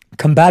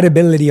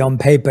compatibility on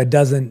paper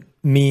doesn't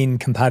mean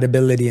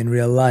compatibility in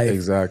real life.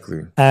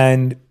 Exactly.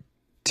 And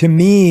to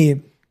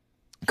me,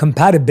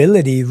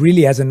 compatibility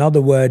really has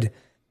another word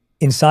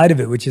inside of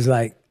it, which is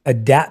like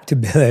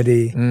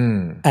adaptability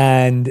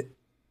and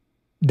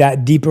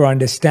that deeper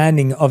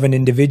understanding of an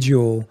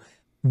individual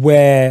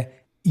where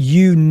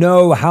you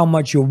know how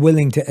much you're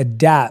willing to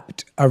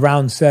adapt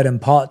around certain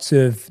parts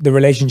of the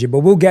relationship. But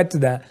we'll get to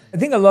that. I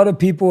think a lot of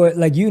people,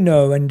 like,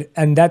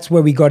 and that's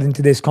where we got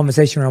into this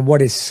conversation around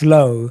what is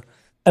slow.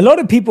 A lot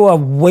of people are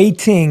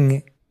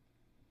waiting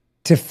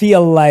to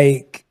feel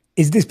like,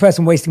 is this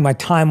person wasting my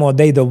time or are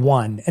they the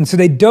one? And so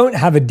they don't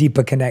have a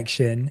deeper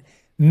connection.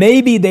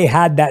 Maybe they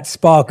had that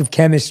spark of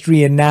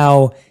chemistry and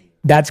now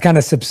that's kind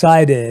of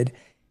subsided.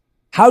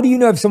 How do you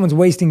know if someone's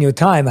wasting your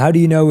time? How do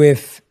you know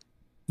if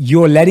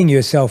you're letting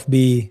yourself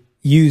be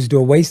used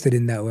or wasted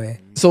in that way?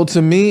 So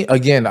to me,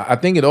 again, I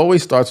think it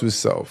always starts with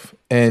self.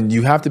 And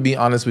you have to be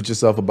honest with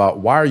yourself about,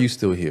 why are you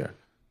still here?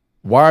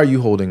 Why are you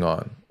holding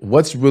on?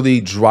 What's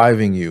really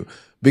driving you?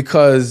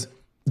 Because,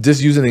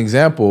 just use an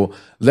example,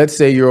 let's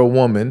say you're a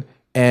woman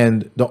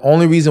and the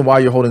only reason why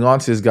you're holding on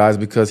to this guy is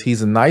because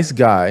he's a nice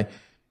guy.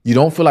 You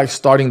don't feel like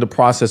starting the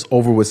process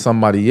over with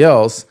somebody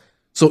else.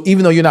 So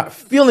even though you're not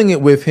feeling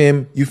it with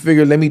him, you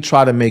figure, let me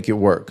try to make it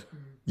work.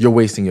 You're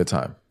wasting your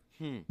time.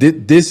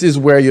 This is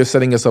where you're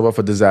setting yourself up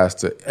for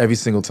disaster every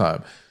single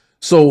time.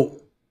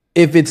 So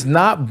if it's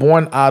not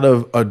born out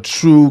of a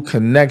true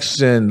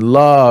connection,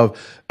 love,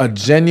 a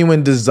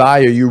genuine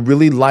desire, you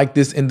really like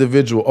this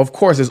individual, of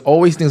course, there's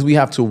always things we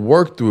have to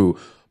work through.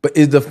 But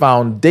is the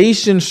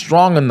foundation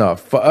strong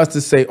enough for us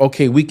to say,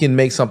 okay, we can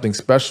make something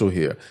special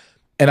here?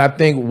 And I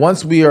think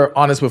once we are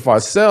honest with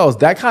ourselves,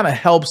 that kind of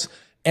helps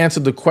answer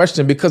the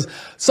question, because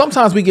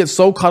sometimes we get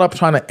so caught up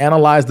trying to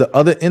analyze the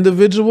other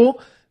individual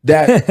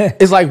that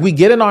it's like we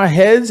get in our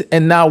heads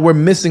and now we're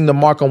missing the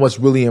mark on what's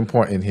really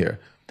important here.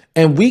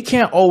 And we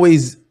can't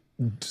always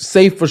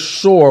say for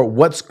sure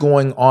what's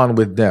going on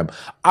with them.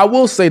 I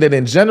will say that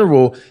in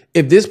general,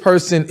 if this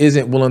person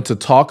isn't willing to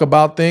talk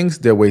about things,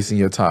 they're wasting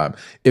your time.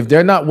 If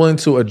they're not willing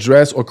to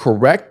address or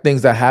correct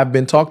things that have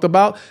been talked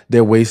about,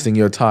 they're wasting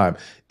your time.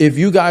 If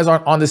you guys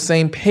aren't on the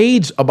same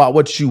page about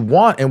what you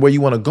want and where you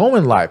want to go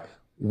in life,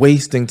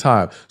 wasting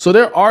time. So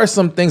there are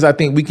some things I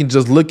think we can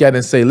just look at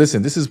and say,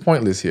 listen, this is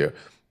pointless here.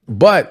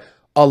 But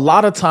a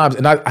lot of times,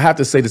 and I have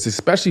to say this,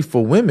 especially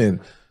for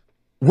women,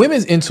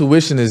 women's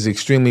intuition is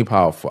extremely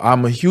powerful.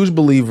 I'm a huge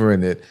believer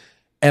in it.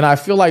 And I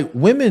feel like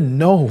women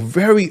know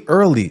very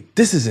early,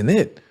 this isn't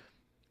it.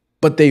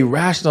 But they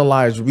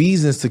rationalize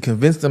reasons to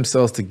convince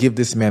themselves to give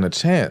this man a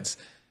chance.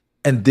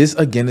 And this,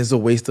 again, is a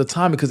waste of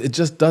time because it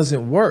just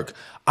doesn't work.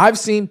 I've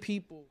seen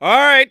people. All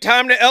right,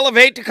 time to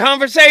elevate the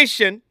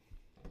conversation.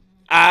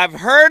 I've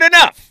heard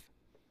enough.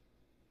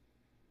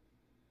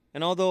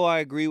 And although I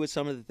agree with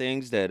some of the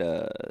things that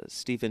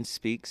Stephen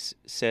Speaks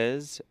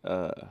says,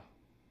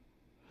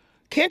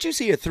 can't you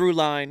see a through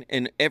line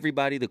in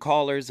everybody, the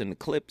callers and the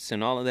clips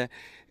and all of that?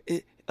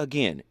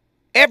 Again,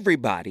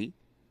 everybody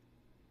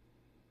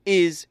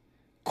is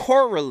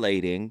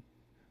correlating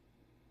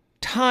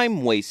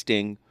time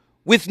wasting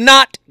with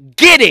not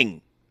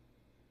getting.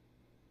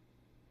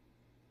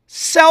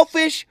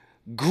 Selfish,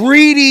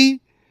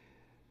 greedy,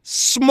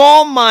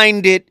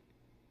 small-minded,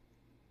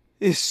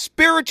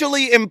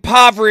 spiritually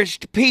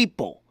impoverished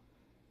people.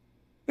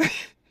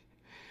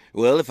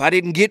 Well, if I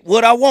didn't get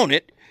what I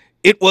wanted,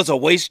 it was a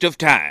waste of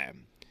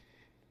time.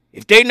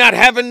 If they not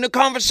having the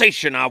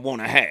conversation I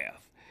want to have,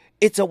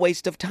 it's a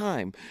waste of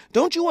time.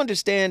 Don't you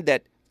understand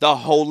that the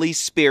Holy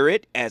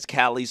Spirit, as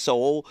Callie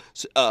Soul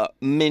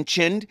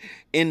mentioned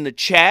in the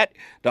chat,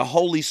 the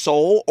Holy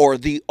Soul or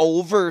the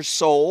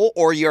Oversoul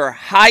or your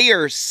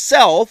higher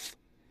self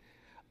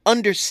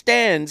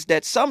understands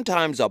that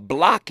sometimes a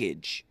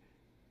blockage,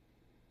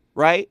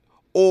 right,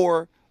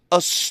 or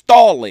a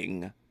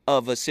stalling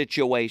of a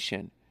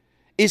situation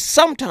is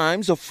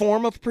sometimes a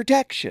form of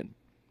protection.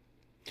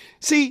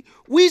 See,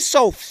 we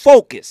so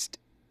focused,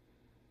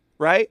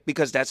 right,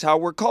 because that's how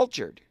we're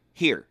cultured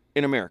here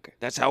in America.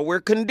 That's how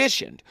we're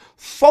conditioned.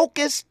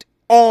 Focused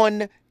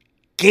on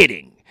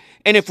getting.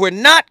 And if we're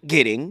not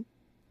getting,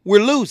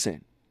 we're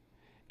losing.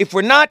 If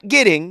we're not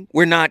getting,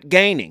 we're not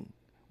gaining.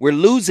 We're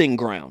losing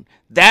ground.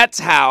 That's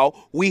how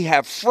we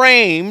have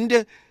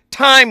framed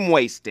time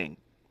wasting.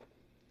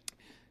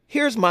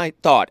 Here's my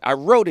thought. I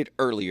wrote it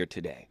earlier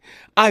today.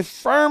 I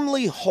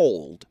firmly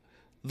hold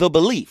the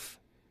belief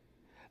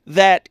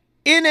that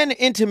in an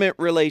intimate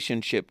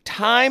relationship,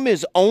 time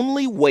is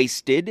only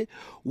wasted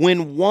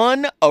when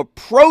one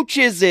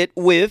approaches it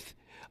with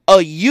a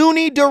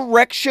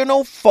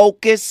unidirectional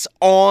focus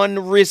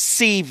on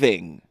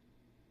receiving.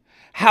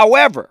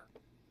 However,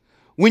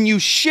 when you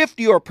shift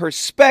your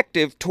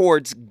perspective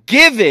towards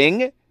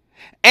giving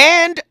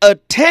and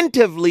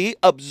attentively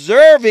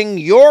observing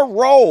your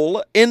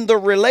role in the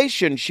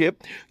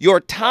relationship, your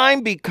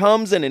time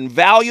becomes an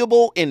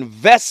invaluable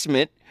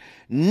investment,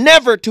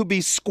 never to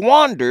be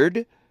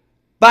squandered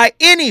by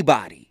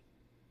anybody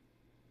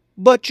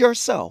but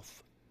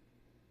yourself.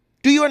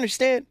 Do you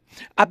understand?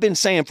 I've been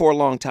saying for a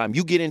long time,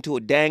 you get into a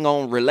dang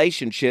on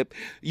relationship,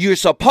 you're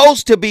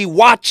supposed to be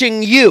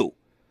watching you.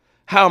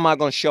 How am I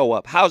going to show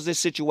up? How's this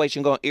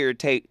situation going to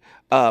irritate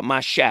my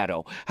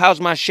shadow?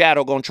 How's my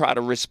shadow going to try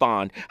to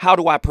respond? How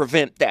do I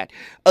prevent that?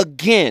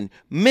 Again,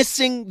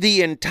 missing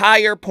the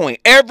entire point.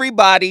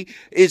 Everybody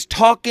is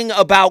talking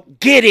about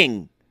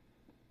getting.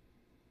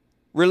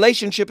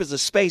 Relationship is a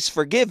space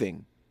for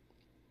giving.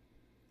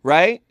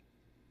 Right?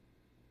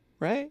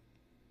 Right?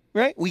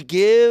 Right? We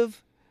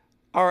give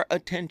our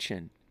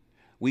attention.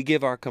 We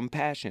give our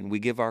compassion. We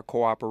give our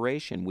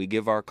cooperation. We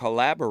give our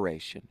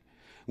collaboration.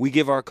 We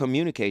give our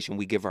communication.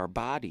 We give our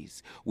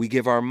bodies. We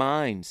give our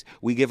minds.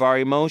 We give our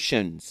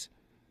emotions,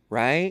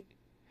 right?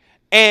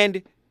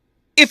 And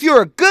if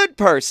you're a good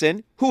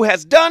person who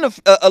has done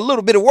a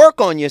little bit of work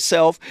on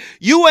yourself,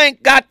 you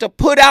ain't got to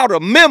put out a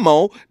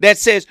memo that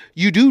says,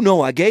 you do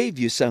know I gave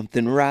you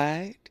something,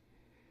 right?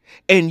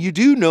 And you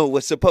do know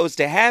what's supposed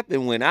to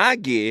happen when I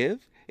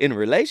give. In a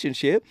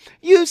relationship,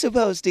 you're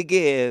supposed to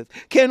give.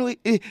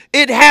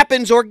 It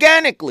happens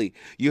organically.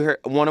 You heard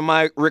one of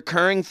my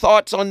recurring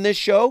thoughts on this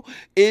show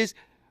is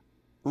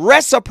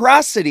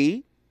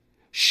reciprocity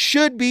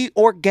should be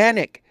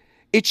organic.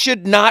 It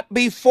should not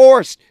be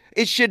forced.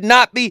 It should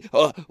not be,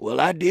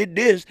 well, I did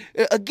this.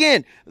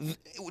 Again,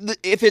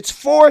 if it's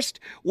forced,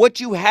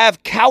 what you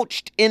have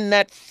couched in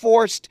that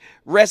forced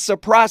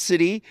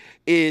reciprocity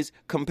is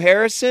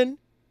comparison,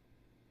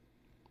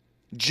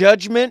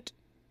 judgment,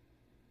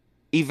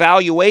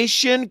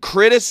 evaluation,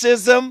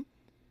 criticism.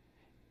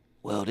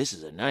 Well, this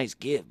is a nice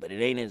gift, but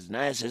it ain't as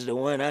nice as the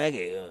one I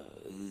gave.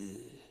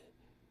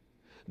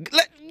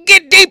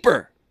 Get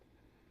deeper,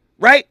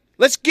 right?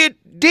 Let's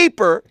get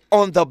deeper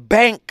on the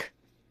bank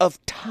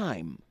of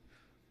time.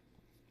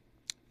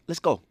 Let's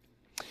go.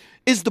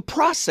 Is the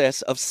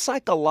process of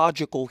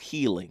psychological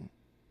healing,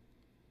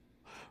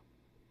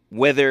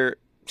 whether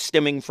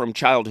stemming from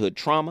childhood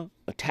trauma,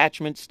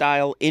 attachment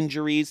style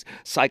injuries,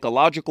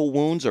 psychological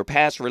wounds, or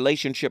past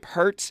relationship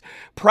hurts,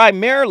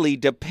 primarily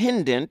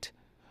dependent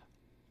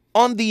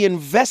on the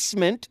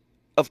investment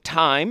of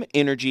time,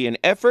 energy, and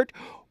effort,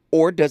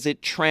 or does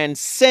it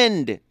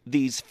transcend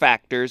these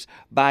factors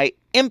by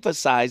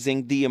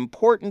emphasizing the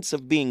importance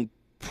of being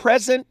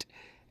present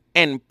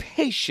and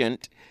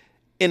patient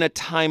in a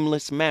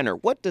timeless manner?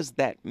 What does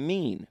that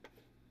mean?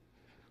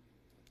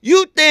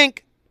 You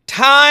think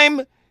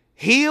time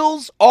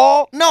heals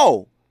all?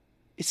 No,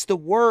 it's the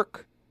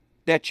work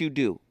that you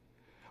do.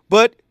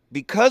 But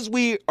because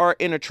we are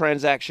in a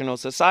transactional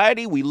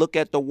society, we look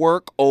at the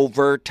work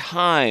over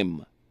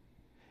time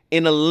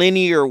in a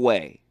linear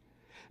way.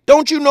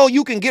 Don't you know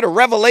you can get a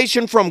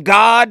revelation from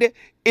God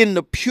in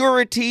the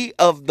purity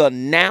of the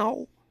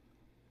now?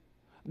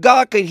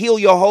 God could heal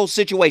your whole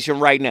situation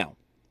right now,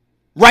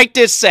 right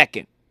this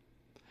second.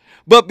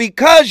 But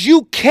because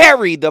you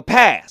carry the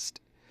past,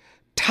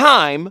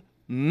 time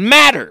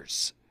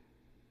matters.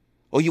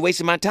 Oh, you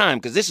wasting my time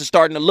because this is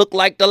starting to look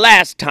like the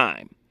last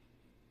time.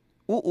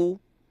 Oh,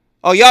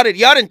 y'all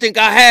didn't think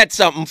I had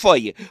something for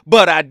you,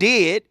 but I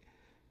did.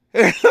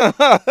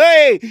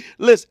 Hey,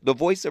 listen, the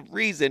voice of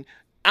reason.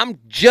 I'm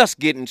just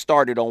getting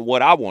started on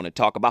what I want to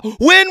talk about.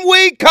 When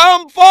we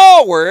come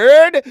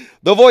forward,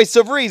 the voice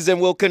of reason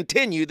will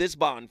continue this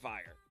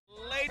bonfire.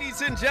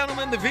 Ladies and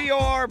gentlemen, the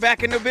VOR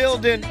back in the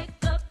building.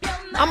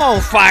 I'm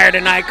on fire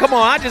tonight. Come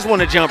on, I just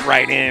want to jump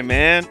right in,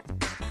 man.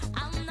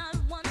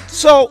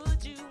 So,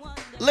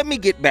 let me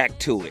get back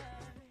to it.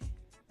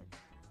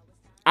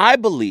 I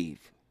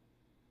believe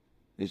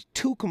there's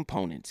two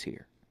components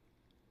here.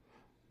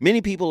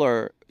 Many people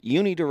are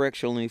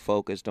unidirectionally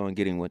focused on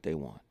getting what they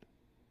want,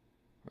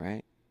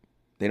 right?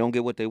 They don't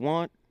get what they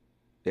want.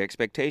 Their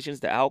expectations,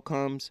 the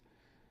outcomes,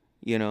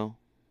 they're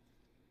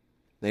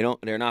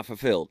not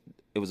fulfilled.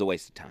 It was a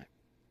waste of time,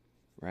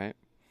 right?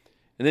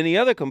 And then the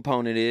other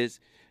component is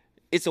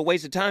it's a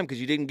waste of time because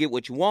you didn't get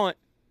what you want.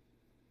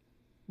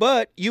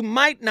 But you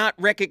might not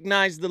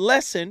recognize the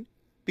lesson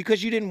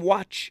because you didn't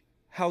watch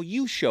how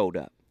you showed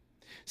up.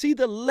 See,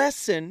 the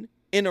lesson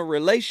in a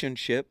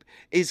relationship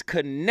is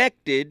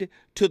connected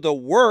to the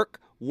work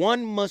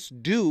one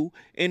must do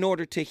in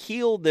order to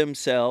heal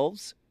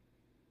themselves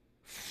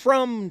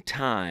from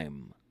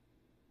time.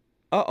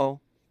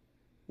 Uh-oh.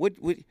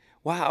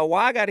 Why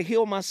I got to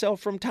heal myself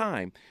from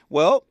time?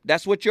 Well,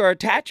 that's what your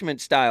attachment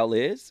style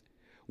is.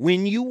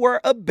 When you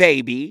were a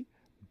baby,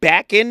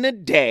 back in the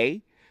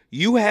day,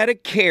 you had a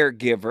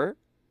caregiver,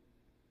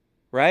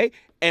 right?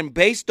 And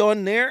based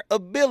on their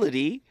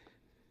ability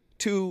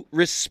to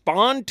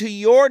respond to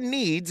your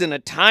needs in a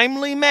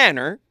timely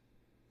manner,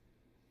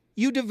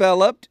 you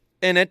developed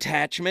an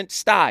attachment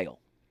style.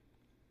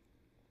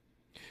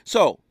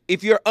 So,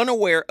 if you're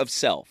unaware of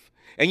self,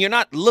 and you're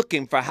not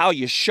looking for how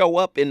you show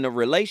up in the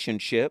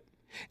relationship,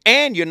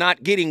 and you're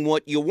not getting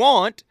what you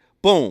want,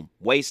 boom,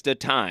 waste of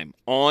time.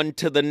 On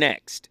to the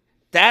next.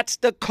 That's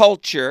the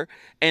culture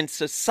and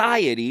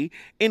society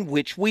in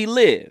which we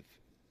live,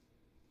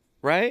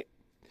 right?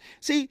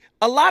 See,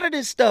 a lot of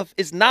this stuff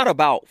is not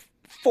about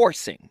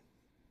forcing.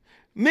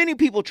 Many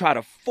people try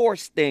to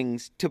force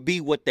things to be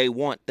what they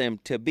want them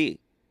to be.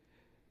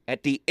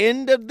 At the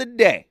end of the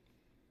day,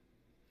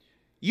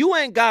 you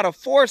ain't got to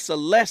force a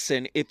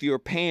lesson if you're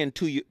paying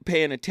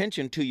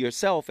attention to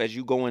yourself as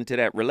you go into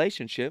that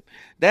relationship.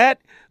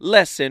 That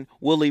lesson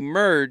will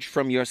emerge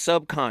from your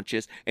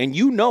subconscious, and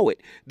you know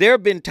it. There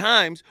have been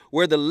times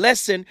where the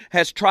lesson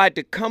has tried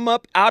to come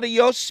up out of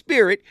your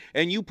spirit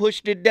and you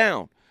pushed it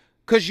down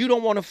because you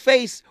don't want to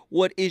face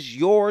what is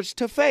yours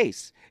to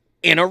face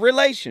in a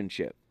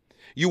relationship.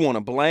 You want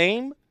to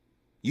blame.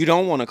 You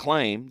don't want to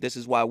claim. This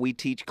is why we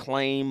teach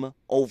claim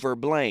over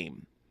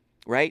blame.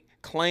 Right?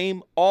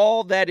 Claim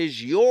all that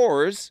is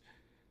yours,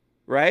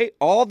 right?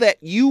 All that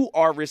you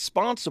are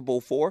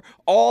responsible for,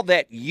 all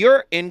that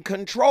you're in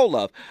control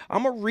of.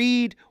 I'm going to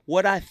read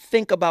what I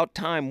think about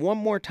time one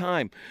more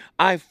time.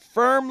 I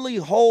firmly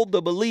hold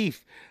the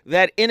belief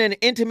that in an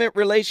intimate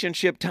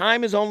relationship,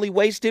 time is only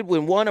wasted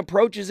when one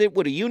approaches it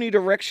with a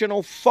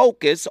unidirectional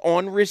focus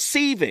on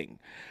receiving.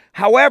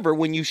 However,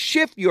 when you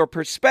shift your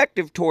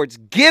perspective towards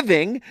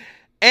giving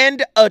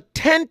and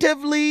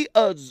attentively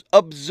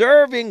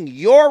observing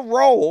your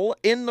role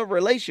in the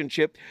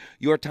relationship,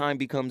 your time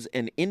becomes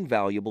an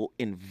invaluable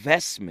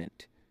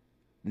investment,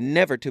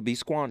 never to be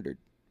squandered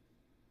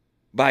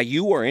by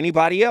you or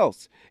anybody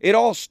else. It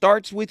all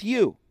starts with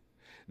you.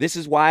 This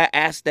is why I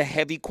asked the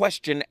heavy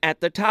question at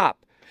the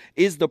top.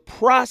 Is the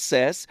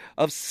process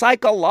of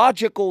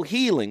psychological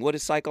healing? What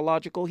is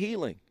psychological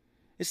healing?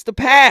 It's the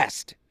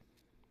past.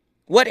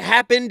 What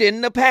happened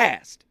in the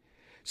past?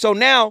 So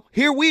now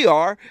here we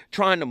are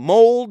trying to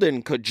mold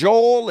and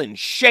cajole and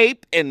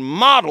shape and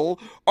model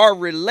our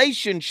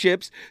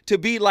relationships to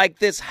be like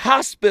this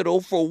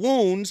hospital for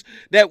wounds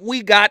that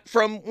we got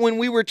from when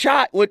we were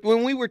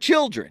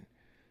children.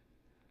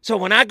 So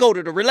when I go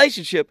to the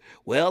relationship,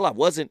 well, I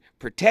wasn't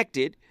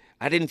protected.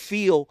 I didn't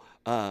feel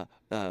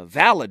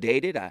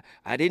validated.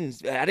 I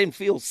didn't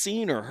feel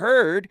seen or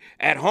heard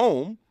at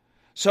home.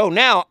 So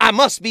now I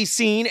must be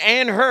seen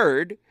and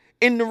heard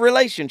in the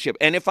relationship.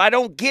 And if I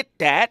don't get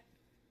that,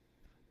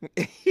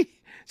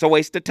 it's a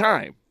waste of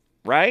time,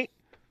 right?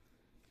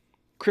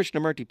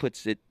 Krishnamurti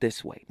puts it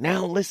this way.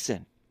 Now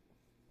listen.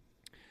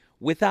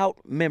 Without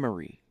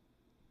memory,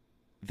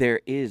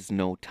 there is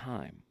no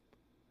time.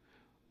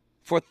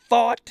 For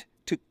thought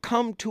to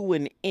come to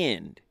an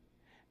end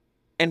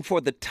and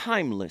for the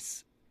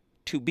timeless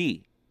to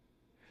be,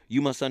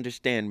 you must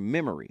understand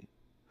memory.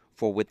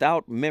 For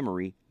without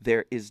memory,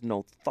 there is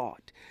no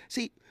thought.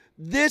 See,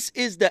 this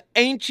is the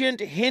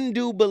ancient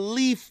Hindu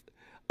belief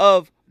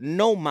of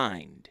no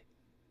mind.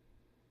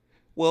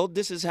 Well,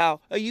 this is how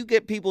you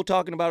get people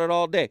talking about it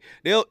all day.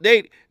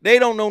 They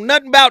don't know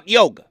nothing about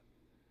yoga,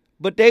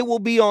 but they will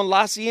be on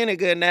La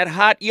Cienega in that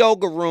hot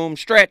yoga room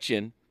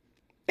stretching.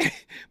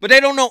 But they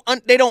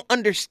don't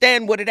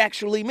understand what it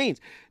actually means.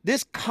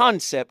 This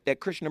concept that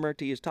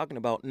Krishnamurti is talking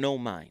about, no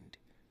mind.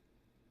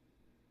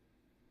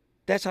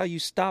 That's how you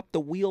stop the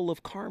wheel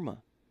of karma.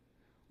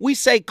 We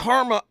say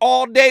karma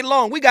all day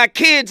long. We got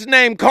kids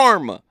named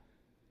Karma.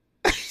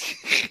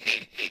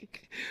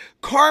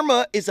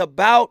 Karma is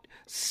about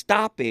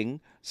stopping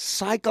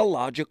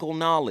psychological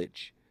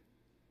knowledge,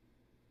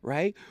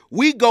 right?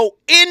 We go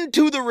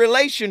into the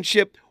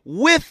relationship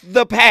with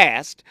the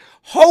past,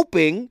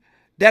 hoping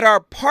that our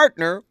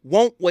partner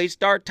won't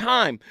waste our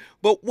time.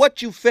 But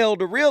what you fail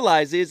to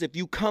realize is if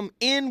you come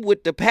in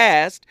with the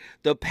past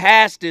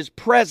is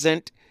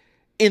present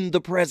in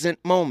the present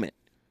moment.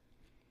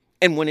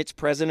 And when it's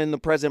present in the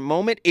present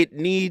moment, it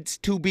needs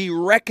to be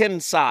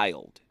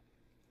reconciled.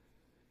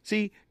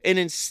 See, and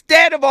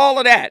instead of all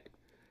of that,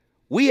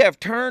 we have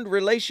turned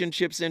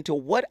relationships into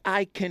what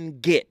I can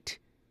get.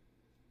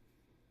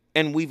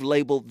 And we've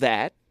labeled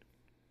that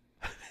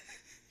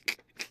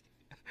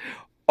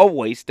a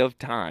waste of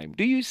time.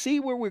 Do you see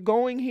where we're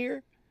going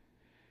here?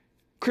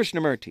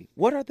 Krishnamurti,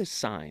 what are the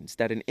signs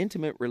that an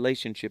intimate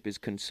relationship is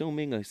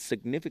consuming a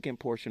significant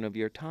portion of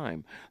your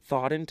time?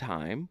 Thought and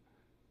time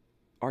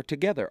are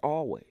together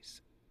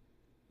always.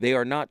 They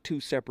are not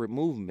two separate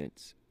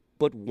movements,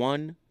 but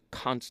one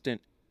constant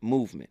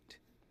movement.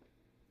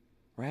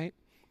 Right?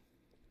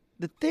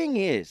 The thing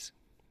is,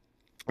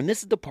 and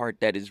this is the part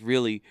that is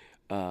really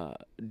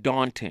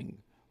daunting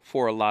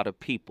for a lot of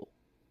people,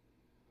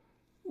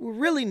 we're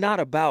really not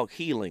about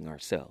healing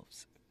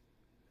ourselves.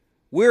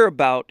 We're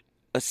about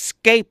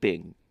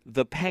escaping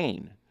the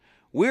pain.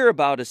 We're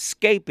about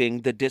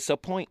escaping the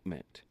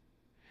disappointment.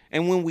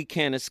 And when we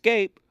can't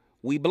escape,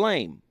 we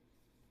blame.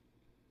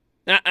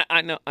 Now,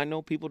 I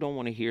know people don't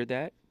want to hear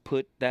that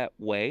put that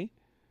way,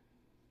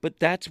 but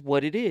that's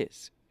what it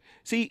is.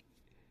 See,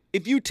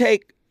 if you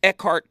take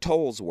Eckhart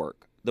Tolle's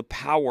work, The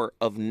Power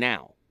of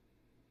Now,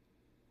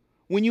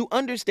 when you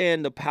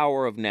understand the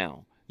power of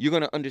now, you're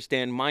going to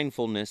understand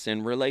mindfulness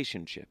in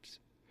relationships.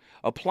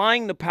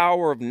 Applying the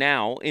power of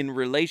now in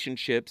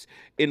relationships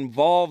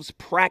involves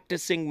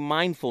practicing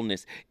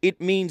mindfulness.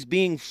 It means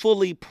being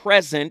fully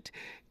present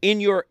in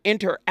your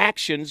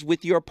interactions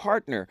with your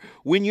partner.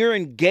 When you're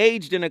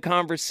engaged in a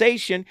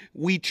conversation,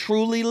 we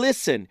truly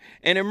listen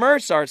and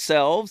immerse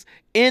ourselves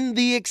in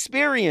the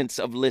experience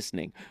of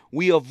listening.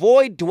 We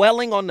avoid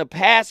dwelling on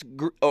past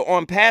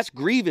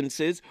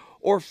grievances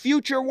or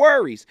future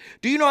worries.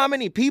 Do you know how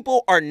many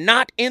people are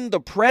not in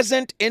the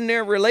present in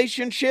their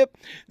relationship?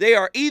 They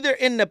are either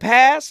in the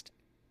past,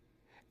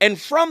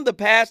 and from the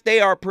past, they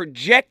are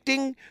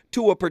projecting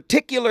to a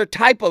particular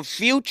type of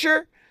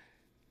future.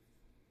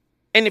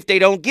 And if they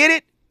don't get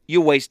it,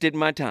 you wasted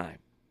my time.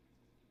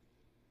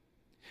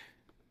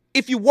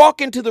 If you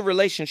walk into the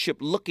relationship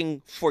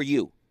looking for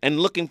you and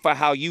looking for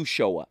how you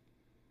show up,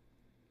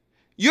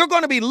 you're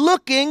going to be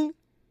looking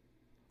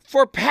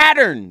for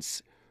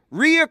patterns,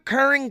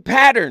 reoccurring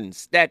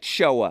patterns that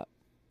show up.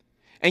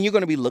 And you're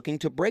going to be looking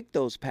to break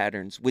those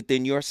patterns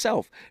within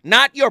yourself,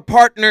 not your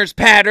partner's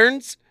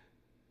patterns.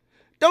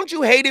 Don't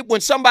you hate it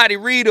when somebody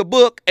read a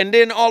book and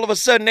then all of a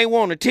sudden they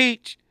want to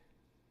teach?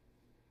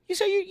 You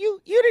say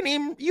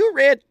you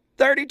read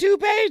 32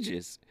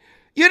 pages.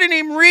 You didn't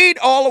even read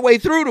all the way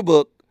through the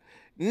book.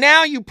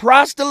 Now you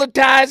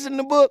proselytizing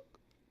the book.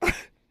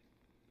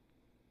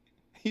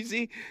 You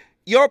see,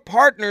 your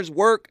partner's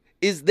work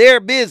is their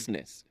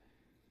business.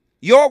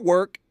 Your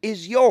work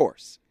is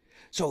yours.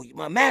 So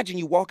imagine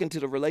you walk into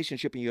the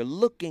relationship and you're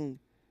looking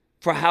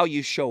for how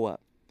you show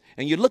up.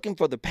 And you're looking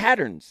for the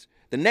patterns,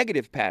 the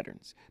negative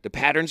patterns, the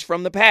patterns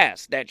from the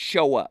past that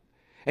show up.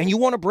 And you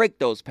want to break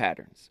those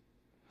patterns.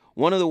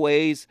 One of the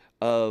ways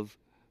of,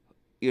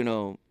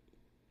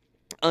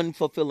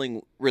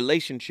 unfulfilling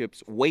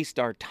relationships waste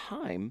our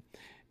time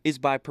is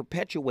by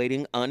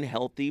perpetuating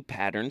unhealthy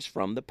patterns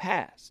from the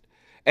past.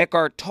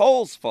 Eckhart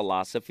Tolle's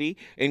philosophy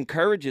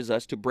encourages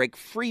us to break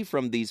free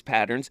from these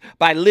patterns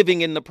by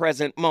living in the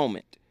present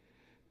moment.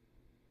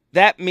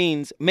 That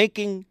means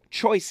making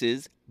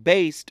choices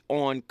based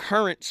on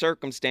current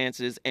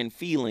circumstances and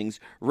feelings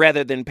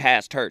rather than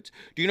past hurts.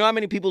 Do you know how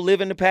many people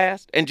live in the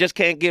past and just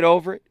can't get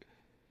over it?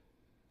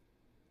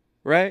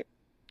 Right?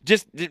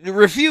 Just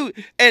refuse.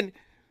 And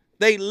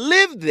they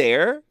live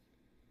there,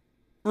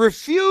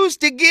 refuse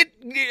to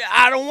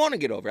I don't want to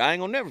get over it. I ain't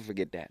going to never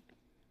forget that.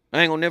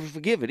 I ain't going to never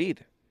forgive it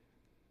either.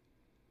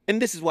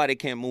 And this is why they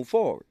can't move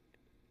forward.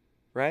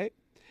 Right?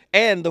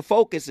 And the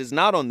focus is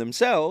not on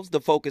themselves. The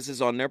focus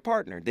is on their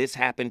partner. This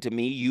happened to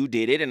me. You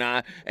did it.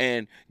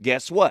 And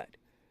guess what?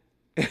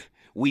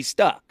 We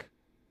stuck.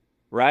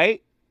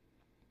 Right?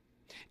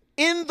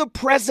 In the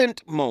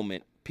present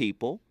moment,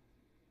 people,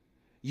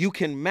 you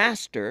can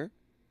master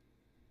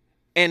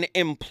and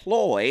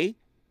employ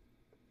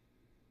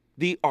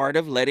the art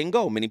of letting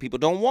go. Many people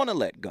don't want to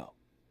let go.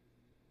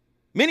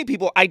 Many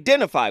people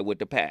identify with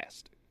the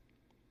past.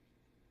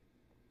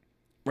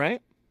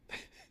 Right?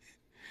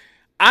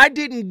 I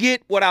didn't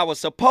get what I was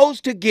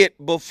supposed to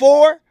get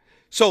before,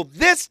 so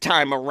this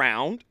time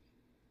around,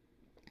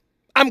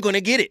 I'm going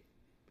to get it.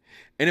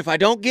 And if I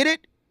don't get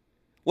it,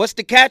 what's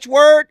the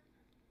catchword?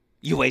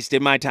 You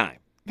wasted my time.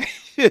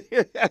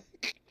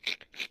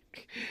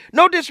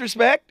 No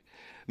disrespect.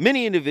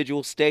 Many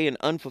individuals stay in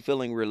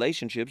unfulfilling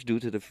relationships due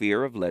to the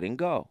fear of letting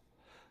go.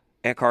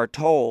 Eckhart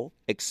Tolle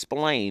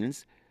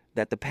explains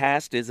that the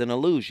past is an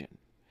illusion,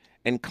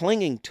 and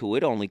clinging to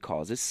it only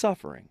causes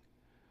suffering.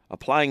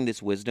 Applying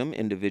this wisdom,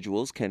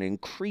 individuals can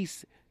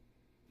increase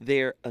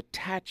their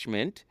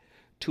attachment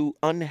to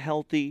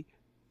unhealthy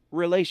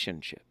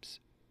relationships,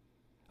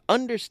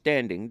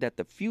 understanding that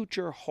the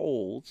future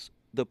holds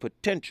the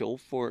potential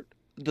for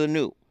the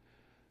new.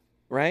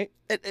 Right?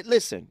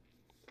 Listen,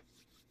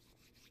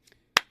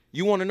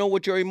 you want to know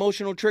what your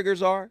emotional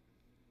triggers are?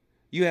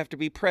 You have to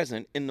be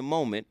present in the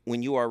moment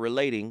when you are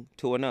relating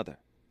to another.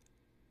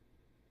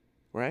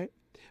 Right?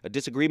 A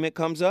disagreement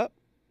comes up,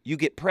 you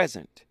get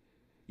present.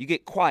 You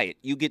get quiet,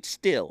 you get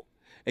still,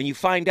 and you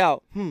find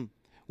out,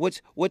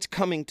 what's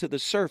coming to the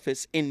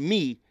surface in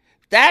me?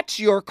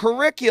 That's your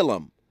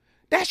curriculum.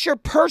 That's your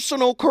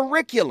personal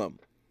curriculum.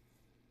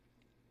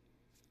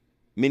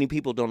 Many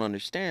people don't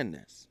understand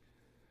this.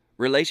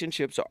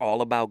 Relationships are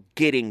all about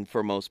getting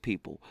for most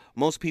people.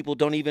 Most people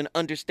don't even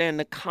understand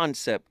the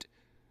concept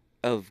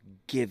of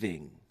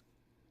giving.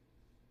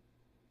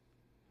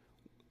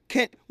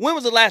 When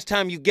was the last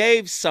time you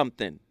gave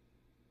something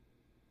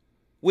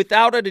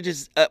without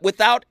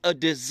a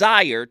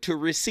desire to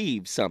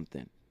receive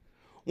something?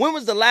 When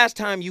was the last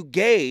time you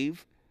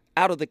gave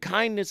out of the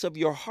kindness of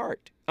your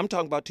heart? I'm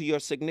talking about to your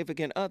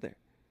significant other.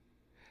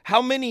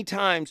 How many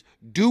times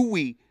do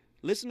we,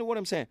 listen to what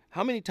I'm saying,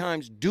 how many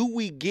times do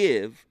we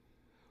give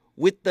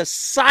with the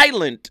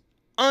silent,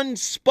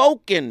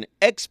 unspoken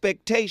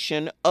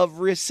expectation of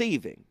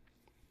receiving?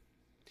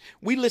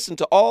 We listen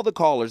to all the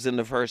callers in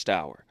the first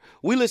hour.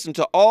 We listen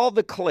to all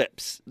the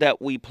clips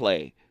that we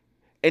play.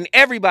 And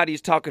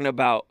everybody's talking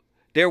about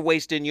they're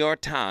wasting your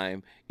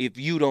time if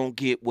you don't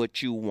get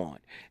what you want.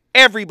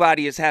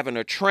 Everybody is having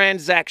a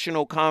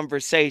transactional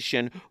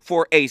conversation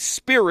for a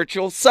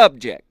spiritual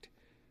subject.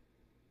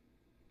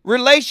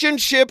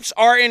 Relationships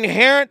are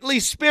inherently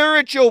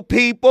spiritual,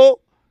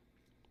 people.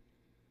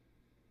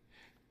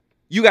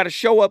 You got to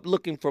show up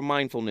looking for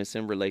mindfulness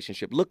in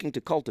relationship, looking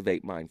to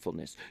cultivate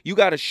mindfulness. You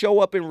got to show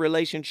up in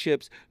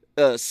relationships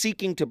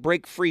seeking to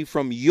break free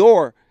from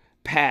your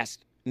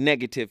past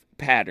negative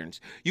patterns.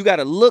 You got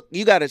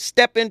to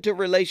step into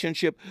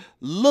relationship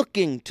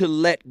looking to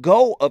let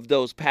go of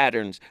those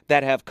patterns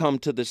that have come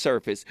to the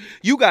surface.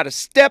 You got to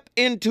step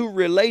into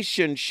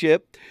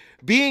relationship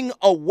being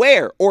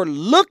aware or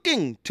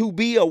looking to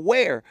be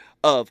aware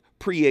of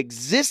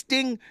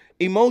pre-existing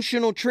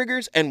emotional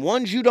triggers and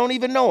ones you don't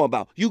even know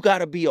about. You got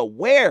to be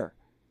aware.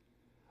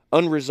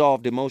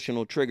 Unresolved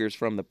emotional triggers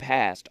from the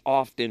past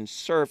often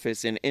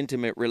surface in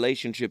intimate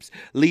relationships,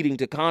 leading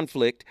to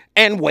conflict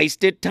and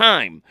wasted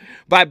time.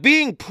 By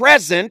being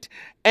present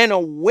and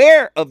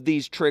aware of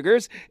these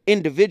triggers,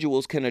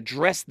 individuals can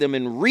address them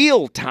in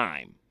real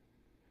time,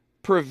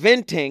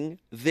 preventing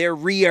their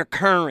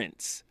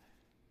reoccurrence.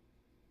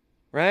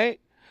 Right?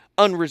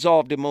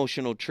 Unresolved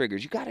emotional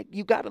triggers. You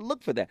gotta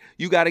look for that.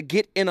 You gotta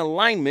get in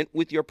alignment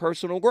with your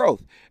personal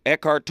growth.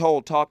 Eckhart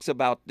Tolle talks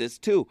about this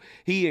too.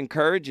 He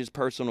encourages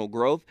personal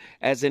growth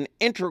as an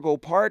integral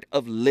part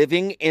of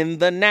living in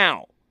the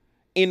now.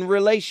 In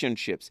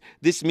relationships,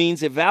 this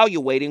means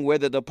evaluating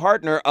whether the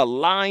partner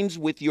aligns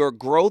with your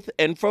growth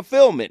and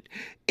fulfillment.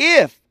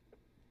 If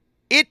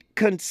it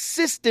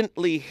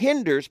consistently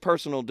hinders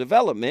personal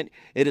development,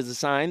 it is a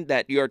sign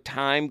that your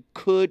time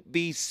could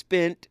be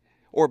spent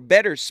or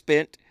better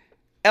spent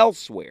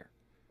elsewhere.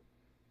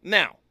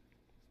 Now,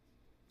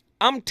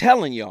 I'm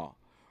telling y'all,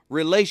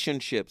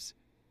 relationships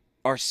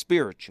are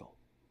spiritual.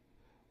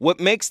 What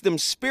makes them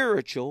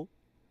spiritual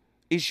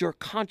is your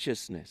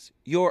consciousness,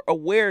 your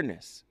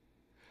awareness.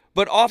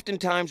 But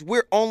oftentimes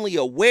we're only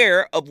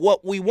aware of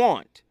what we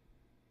want.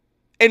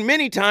 And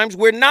many times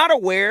we're not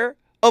aware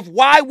of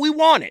why we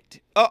want it.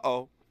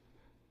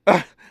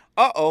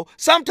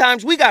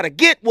 Sometimes we got to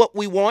get what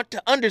we want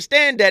to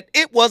understand that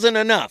it wasn't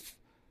enough.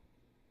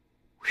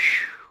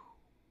 Whew.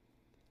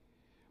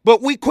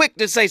 But we quick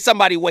to say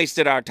somebody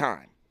wasted our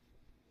time.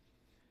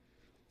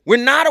 We're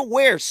not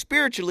aware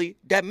spiritually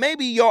that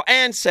maybe your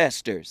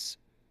ancestors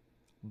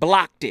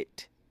blocked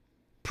it,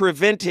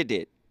 prevented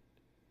it,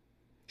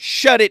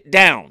 shut it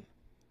down.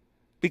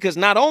 Because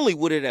not only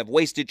would it have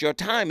wasted your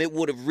time, it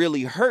would have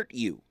really hurt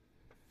you.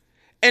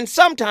 And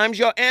sometimes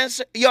your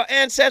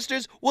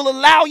ancestors will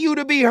allow you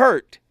to be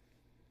hurt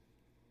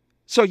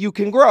so you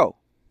can grow.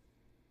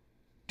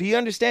 Do you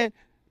understand?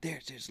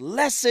 There's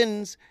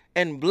lessons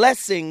and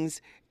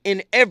blessings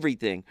in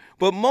everything.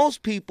 But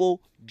most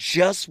people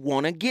just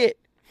want to get.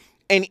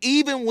 And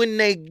even when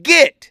they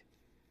get,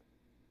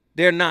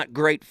 they're not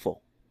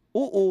grateful.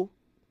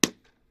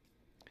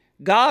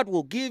 God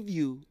will give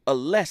you a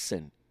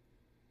lesson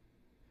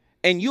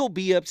and you'll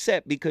be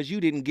upset because you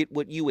didn't get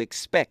what you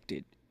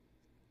expected.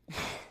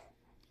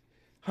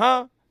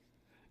 Huh?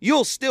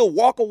 You'll still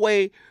walk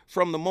away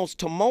from the most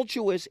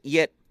tumultuous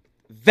yet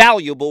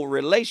valuable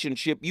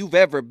relationship you've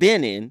ever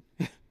been in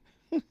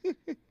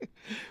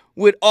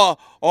with a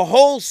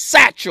whole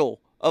satchel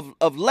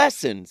of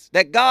lessons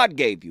that God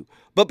gave you.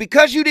 But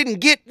because you didn't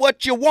get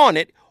what you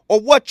wanted or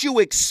what you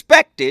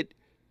expected,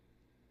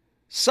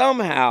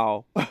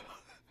 somehow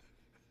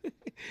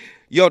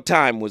your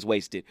time was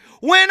wasted.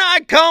 When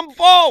I come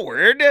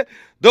forward,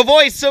 the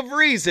voice of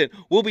reason,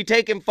 will be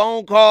taking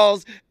phone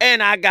calls,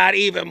 and I got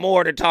even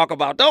more to talk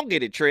about. Don't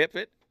get it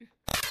tripping.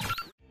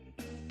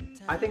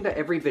 I think that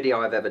every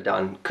video I've ever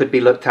done could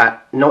be looked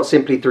at not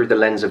simply through the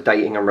lens of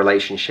dating and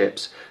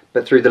relationships,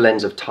 but through the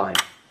lens of time.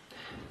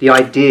 The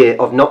idea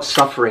of not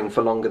suffering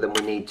for longer than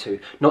we need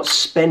to, not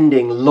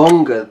spending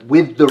longer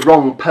with the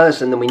wrong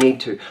person than we need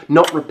to,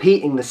 not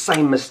repeating the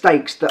same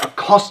mistakes that are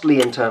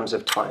costly in terms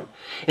of time.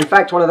 In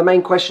fact, one of the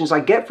main questions I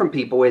get from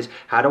people is,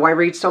 how do I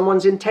read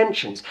someone's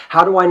intentions?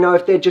 How do I know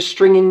if they're just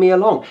stringing me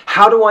along?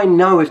 How do I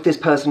know if this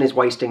person is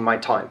wasting my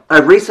time? I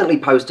recently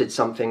posted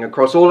something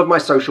across all of my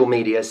social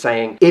media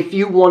saying, if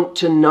you want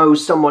to know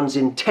someone's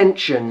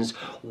intentions,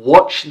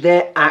 watch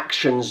their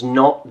actions,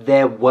 not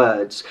their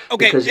words.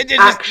 Okay, because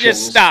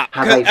just stop.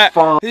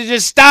 have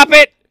Just stop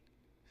it.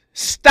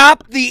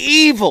 Stop the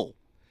evil.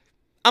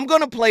 I'm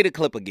going to play the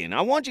clip again.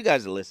 I want you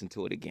guys to listen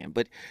to it again,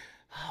 but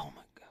oh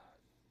my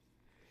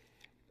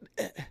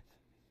God.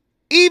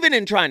 Even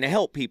in trying to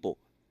help people,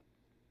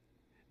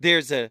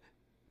 there's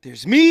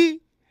me,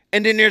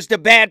 and then there's the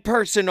bad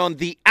person on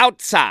the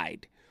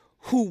outside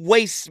who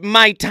wastes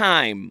my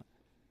time.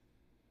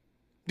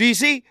 Do you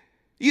see?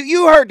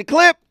 You heard the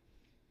clip.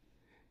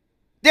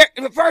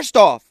 First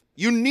off,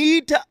 you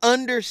need to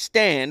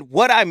understand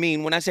what I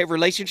mean when I say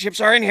relationships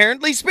are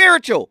inherently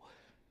spiritual.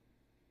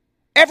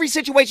 Every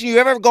situation you've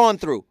ever gone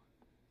through,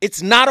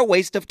 it's not a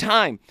waste of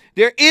time.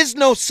 There is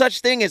no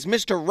such thing as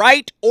Mr.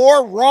 Right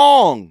or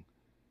wrong.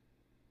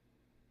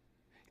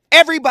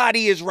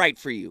 Everybody is right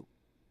for you.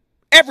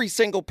 Every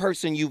single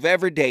person you've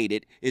ever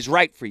dated is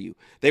right for you.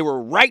 They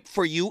were right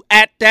for you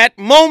at that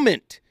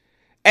moment,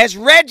 as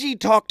Reggie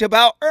talked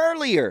about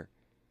earlier.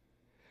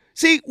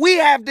 See, we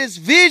have this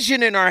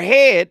vision in our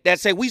head that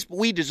say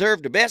we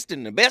deserve the best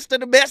and the best of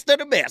the best of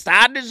the best.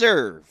 I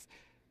deserve.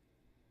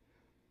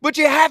 But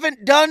you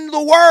haven't done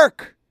the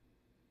work.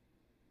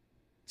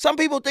 Some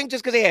people think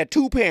just because they had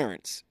 2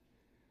 parents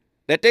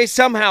that they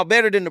somehow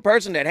better than the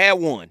person that had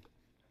 1.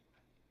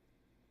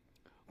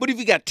 But if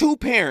you got 2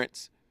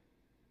 parents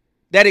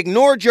that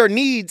ignored your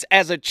needs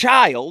as a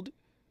child,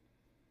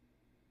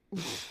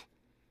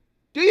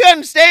 do you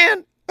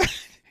understand?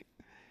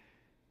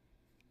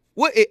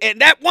 And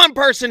that one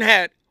person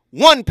had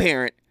 1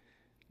 parent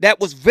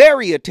that was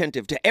very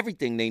attentive to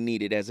everything they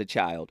needed as a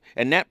child.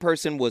 And that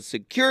person was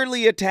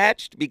securely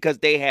attached because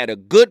they had a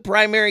good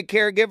primary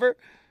caregiver,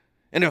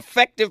 an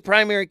effective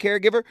primary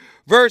caregiver,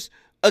 versus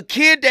a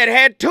kid that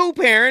had 2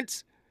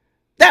 parents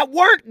that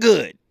weren't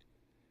good,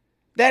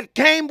 that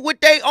came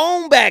with their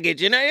own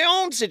baggage and their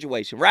own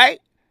situation, right?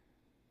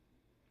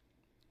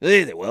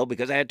 Well,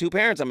 because I had 2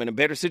 parents, I'm in a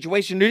better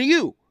situation than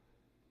you.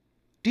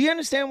 Do you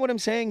understand what I'm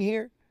saying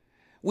here?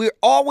 We're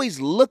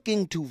always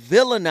looking to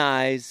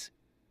villainize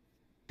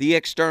the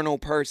external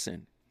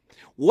person.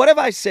 What have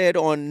I said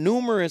on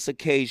numerous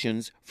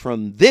occasions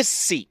from this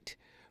seat,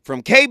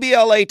 from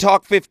KBLA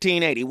Talk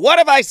 1580? What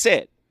have I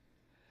said?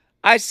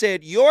 I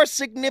said your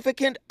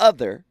significant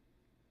other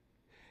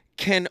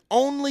can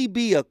only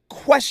be a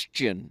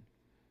question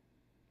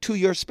to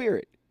your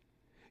spirit.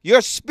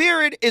 Your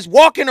spirit is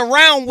walking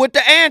around with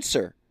the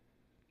answer.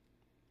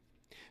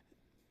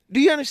 Do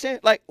you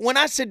understand? Like when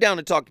I sit down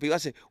and talk to people, I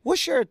say,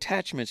 what's your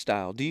attachment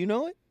style? Do you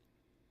know it?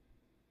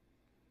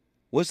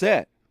 What's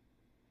that?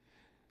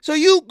 So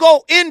you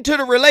go into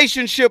the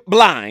relationship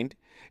blind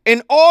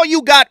and all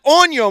you got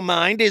on your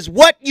mind is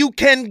what you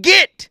can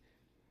get.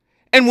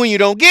 And when you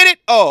don't get it,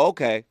 oh,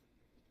 okay.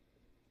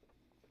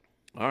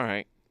 All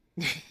right.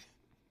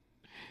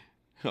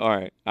 All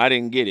right. I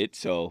didn't get it,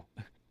 so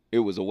it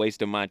was a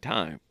waste of my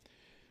time.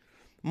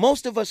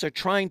 Most of us are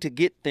trying to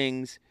get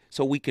things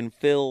so we can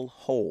fill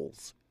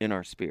holes in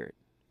our spirit,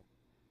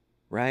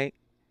 right?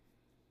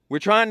 We're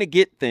trying to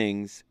get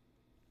things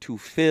to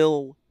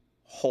fill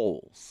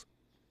holes,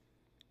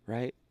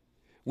 right?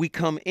 We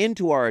come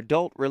into our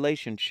adult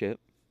relationship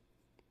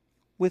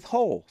with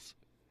holes,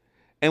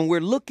 and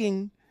we're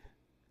looking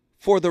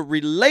for the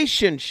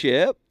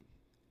relationship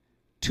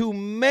to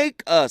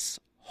make us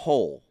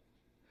whole,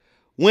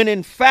 when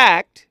in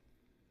fact,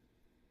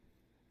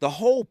 the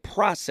whole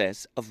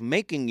process of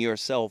making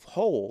yourself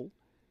whole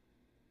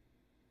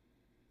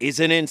is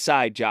an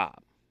inside job.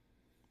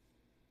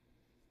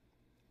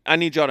 I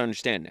need y'all to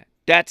understand that.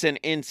 That's an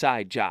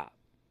inside job.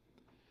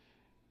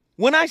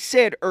 When I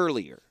said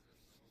earlier,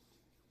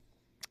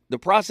 the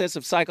process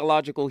of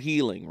psychological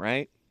healing,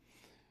 right?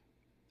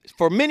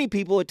 For many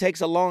people, it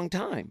takes a long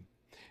time.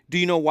 Do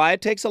you know why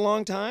it takes a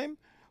long time?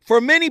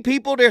 For many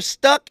people, they're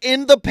stuck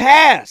in the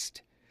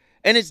past,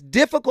 and it's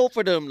difficult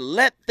for them to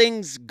let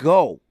things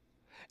go.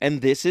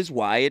 And this is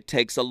why it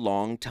takes a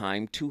long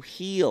time to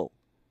heal.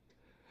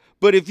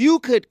 But if you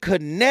could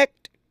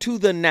connect to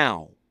the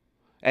now,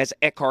 as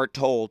Eckhart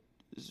Tolle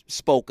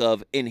spoke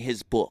of in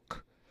his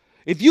book,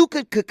 if you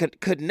could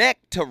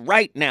connect to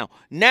right now,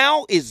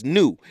 now is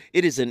new.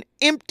 It is an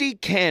empty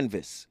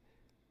canvas.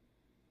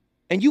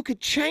 And you could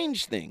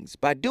change things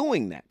by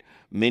doing that.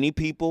 Many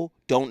people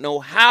don't know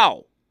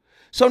how.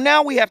 So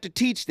now we have to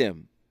teach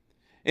them.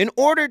 In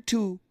order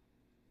to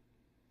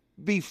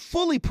be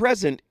fully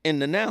present in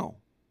the now,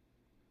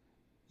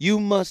 you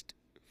must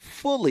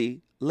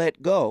fully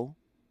let go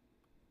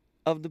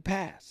of the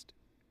past.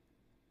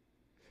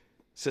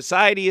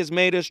 Society has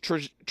made us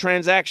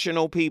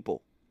transactional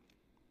people,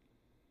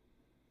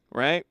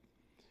 right?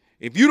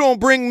 If you don't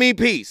bring me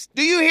peace,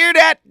 do you hear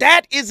that?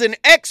 That is an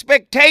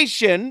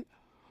expectation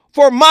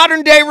for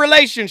modern day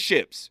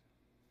relationships.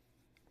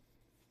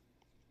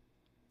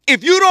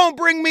 If you don't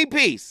bring me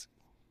peace,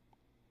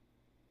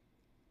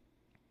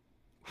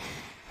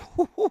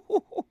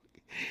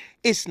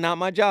 it's not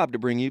my job to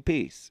bring you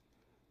peace.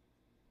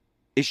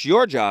 It's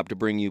your job to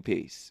bring you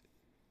peace.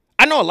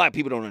 I know a lot of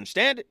people don't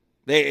understand it.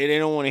 They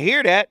don't want to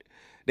hear that.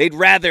 They'd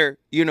rather,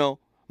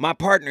 my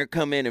partner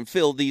come in and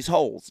fill these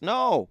holes.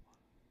 No.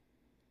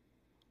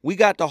 We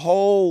got the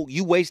whole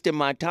you wasted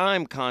my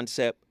time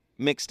concept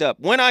mixed up.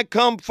 When I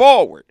come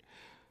forward,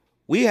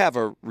 we have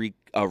a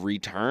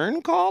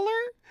return caller?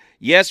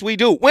 Yes, we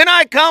do. When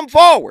I come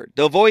forward,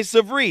 the voice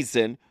of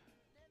reason,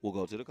 we'll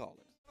go to the caller.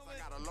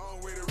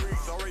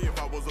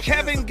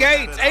 Kevin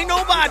Gates, ain't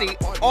nobody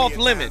off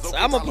limits.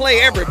 I'm going to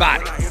play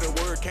everybody.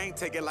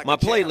 My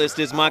playlist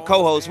is my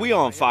co-host. We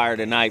on fire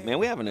tonight, man.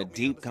 We're having a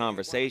deep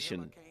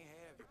conversation.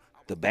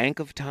 The bank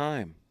of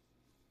time.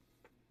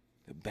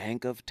 The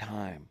bank of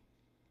time.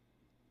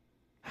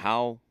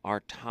 How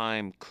our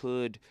time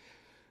could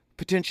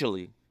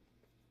potentially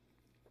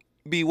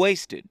be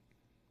wasted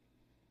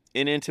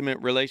in intimate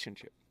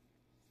relationship.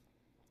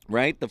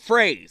 Right? The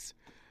phrase,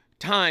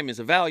 time is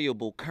a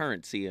valuable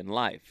currency in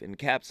life,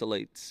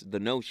 encapsulates the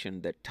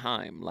notion that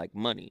time, like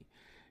money,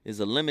 is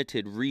a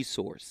limited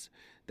resource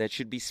that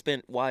should be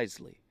spent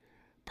wisely.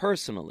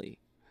 Personally,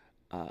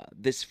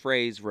 This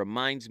phrase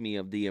reminds me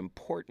of the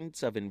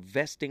importance of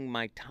investing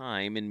my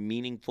time in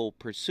meaningful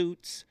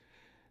pursuits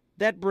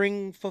that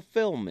bring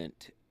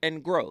fulfillment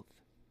and growth.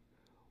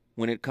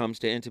 When it comes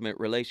to intimate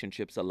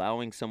relationships,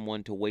 allowing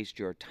someone to waste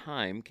your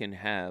time can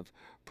have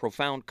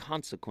profound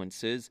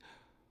consequences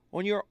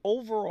on your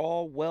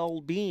overall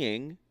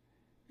well-being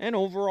and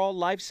overall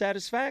life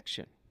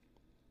satisfaction.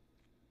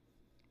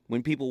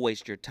 When people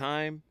waste your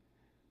time,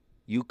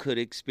 you could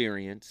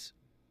experience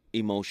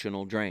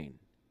emotional drain.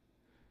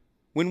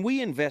 When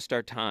we invest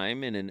our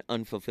time in an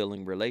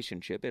unfulfilling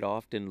relationship, it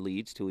often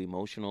leads to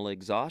emotional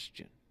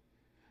exhaustion.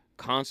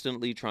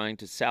 Constantly trying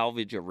to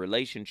salvage a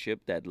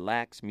relationship that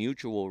lacks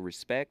mutual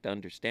respect,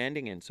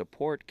 understanding, and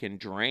support can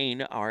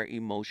drain our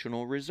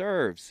emotional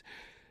reserves.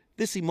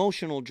 This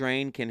emotional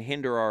drain can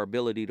hinder our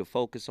ability to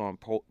focus on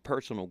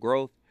personal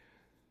growth,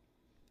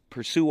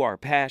 pursue our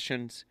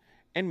passions,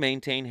 and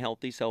maintain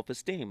healthy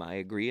self-esteem. I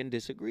agree and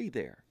disagree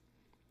there.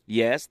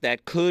 Yes,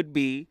 that could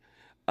be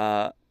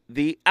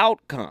the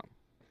outcome.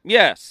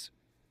 Yes,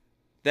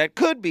 that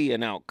could be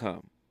an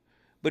outcome.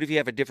 But if you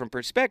have a different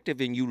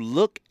perspective and you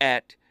look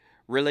at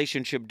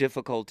relationship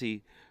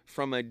difficulty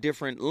from a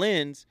different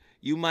lens,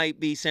 you might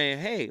be saying,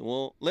 hey,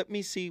 well, let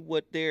me see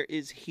what there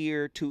is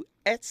here to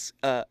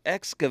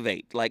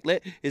excavate. Like,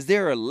 is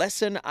there a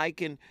lesson I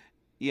can,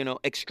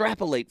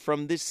 extrapolate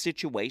from this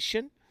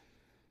situation?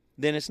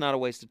 Then it's not a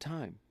waste of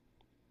time,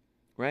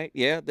 right?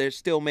 Yeah, there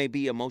still may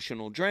be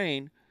emotional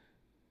drain,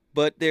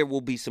 but there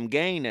will be some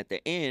gain at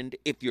the end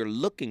if you're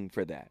looking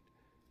for that.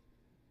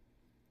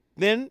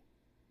 Then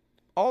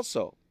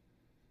also,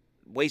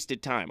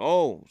 wasted time.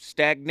 Oh,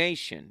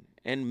 stagnation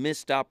and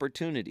missed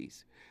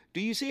opportunities.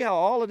 Do you see how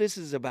all of this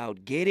is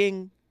about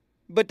getting?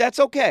 But that's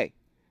okay,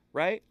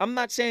 right? I'm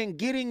not saying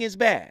getting is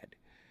bad.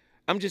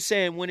 I'm just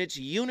saying when it's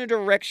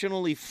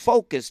unidirectionally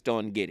focused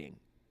on getting,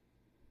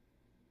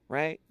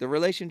 right? The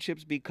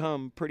relationships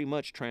become pretty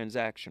much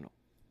transactional,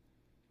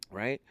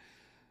 right?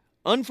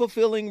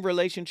 Unfulfilling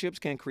relationships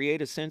can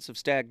create a sense of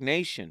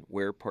stagnation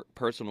where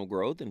personal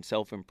growth and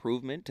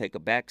self-improvement take a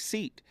back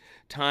seat.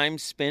 Time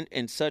spent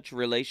in such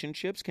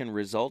relationships can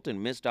result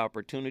in missed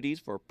opportunities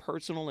for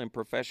personal and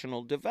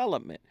professional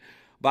development.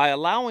 By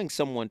allowing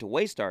someone to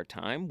waste our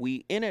time,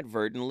 we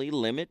inadvertently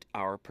limit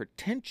our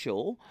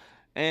potential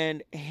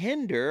and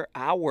hinder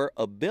our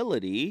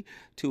ability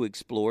to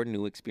explore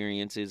new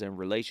experiences and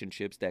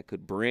relationships that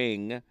could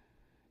bring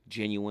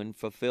genuine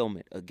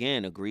fulfillment.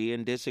 Again, agree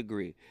and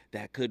disagree.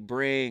 That could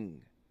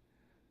bring.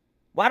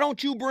 Why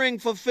don't you bring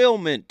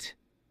fulfillment?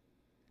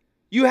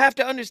 You have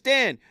to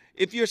understand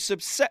if you're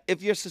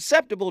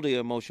susceptible to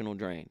emotional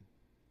drain,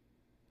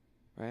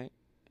 right?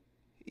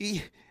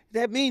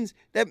 That means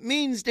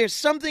there's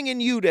something in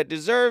you that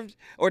deserves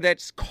or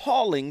that's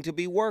calling to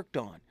be worked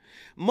on.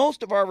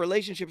 Most of our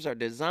relationships are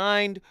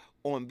designed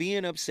on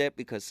being upset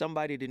because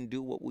somebody didn't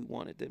do what we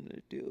wanted them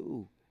to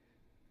do.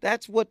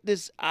 That's what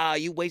this,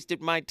 you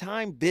wasted my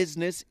time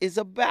business is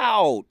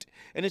about.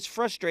 And it's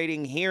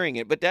frustrating hearing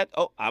it, but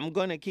I'm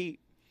going to keep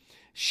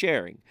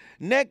sharing.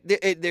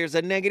 There's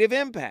a negative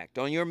impact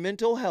on your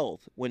mental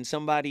health when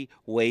somebody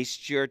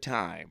wastes your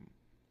time.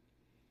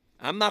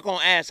 I'm not going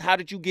to ask, how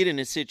did you get in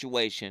this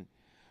situation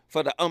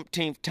for the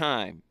umpteenth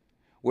time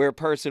where a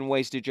person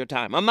wasted your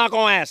time? I'm not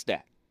going to ask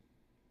that.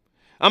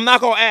 I'm not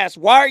going to ask,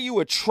 why are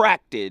you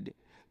attracted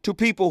to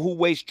people who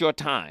waste your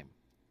time?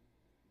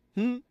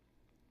 I'm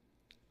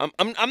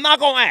not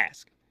going to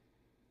ask.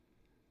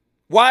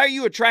 Why are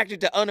you attracted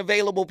to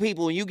unavailable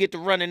people and you get to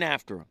running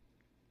after them?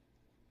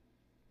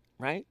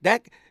 Right?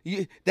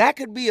 That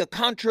could be a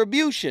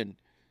contribution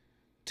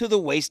to the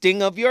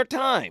wasting of your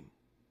time.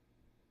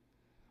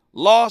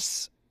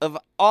 Loss of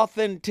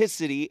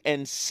authenticity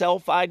and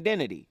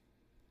self-identity.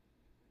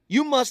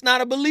 You must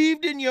not have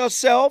believed in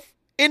yourself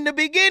in the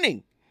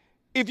beginning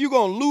if you're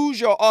going to lose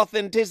your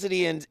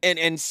authenticity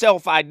and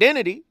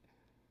self-identity.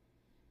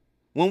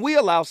 When we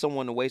allow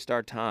someone to waste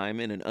our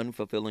time in an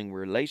unfulfilling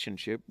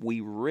relationship,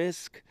 we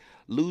risk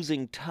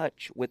losing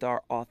touch with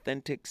our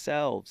authentic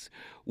selves.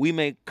 We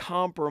may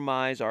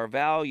compromise our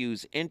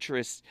values,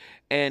 interests,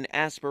 and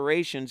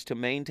aspirations to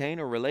maintain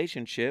a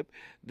relationship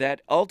that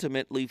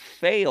ultimately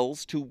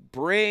fails to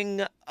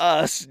bring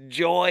us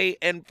joy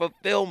and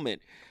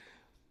fulfillment.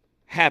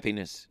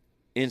 Happiness,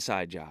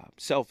 inside job.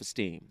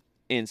 Self-esteem,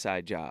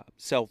 inside job.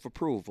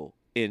 Self-approval,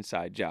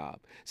 inside job.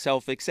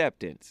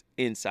 Self-acceptance,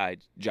 inside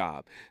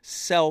job.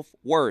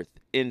 Self-worth,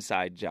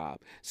 inside job.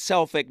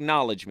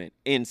 Self-acknowledgement,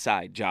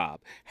 inside job.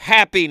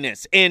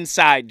 Happiness,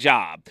 inside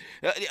job.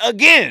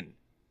 Again,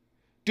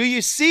 do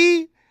you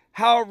see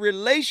how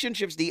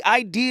relationships, the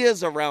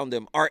ideas around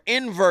them are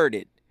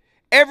inverted?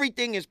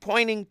 Everything is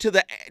pointing to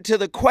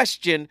the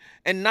question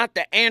and not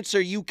the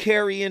answer you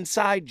carry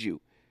inside you.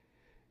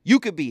 You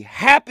could be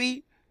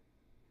happy.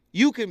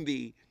 You can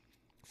be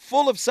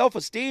full of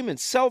self-esteem and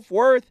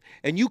self-worth,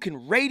 and you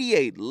can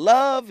radiate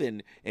love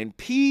and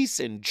peace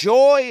and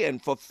joy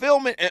and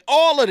fulfillment and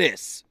all of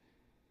this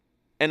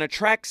and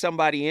attract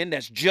somebody in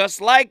that's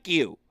just like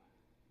you.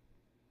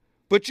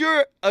 But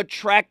you're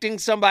attracting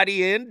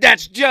somebody in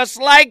that's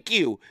just like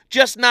you,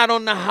 just not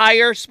on the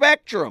higher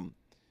spectrum,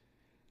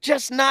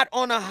 just not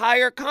on a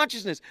higher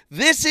consciousness.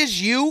 This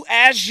is you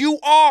as you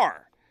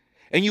are,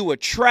 and you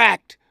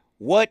attract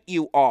what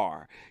you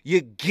are.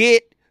 You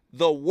get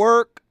the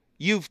work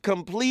you've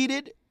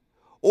completed,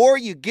 or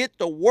you get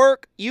the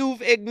work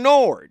you've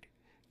ignored.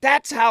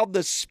 That's how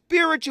the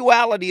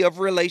spirituality of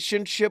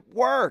relationship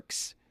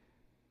works.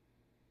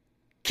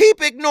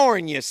 Keep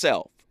ignoring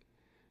yourself.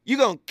 You're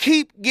going to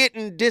keep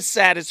getting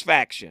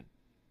dissatisfaction.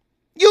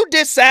 You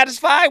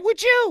dissatisfied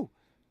with you.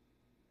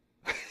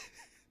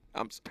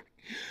 I'm sorry.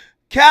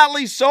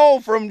 Callie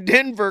Soul from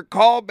Denver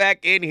called back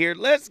in here.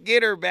 Let's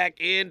get her back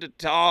in to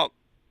talk.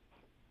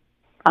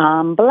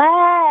 I'm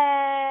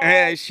black.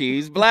 Hey,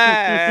 she's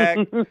black.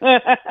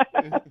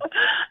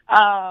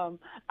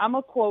 I'm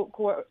a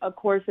quote A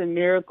Course in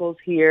Miracles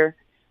here.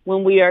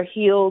 When we are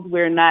healed,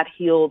 we're not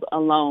healed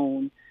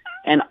alone.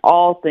 And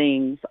all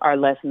things are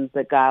lessons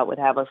that God would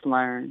have us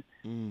learn.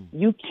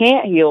 You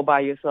can't heal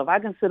by yourself. I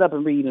can sit up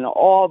and read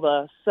all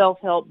the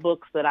self-help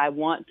books that I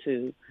want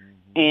to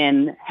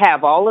and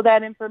have all of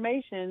that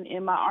information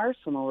in my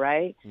arsenal,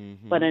 right?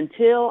 But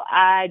until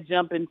I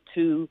jump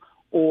into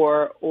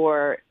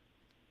or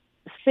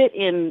sit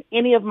in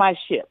any of my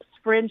ships,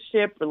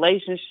 friendship,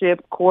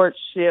 relationship,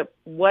 courtship,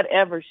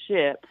 whatever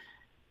ship,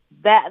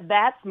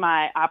 that's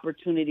my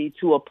opportunity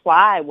to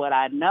apply what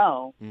I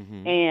know.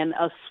 And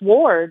a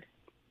sword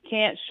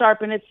can't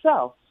sharpen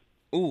itself.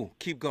 Ooh,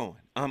 keep going.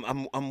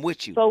 I'm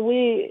with you.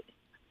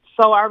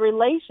 So our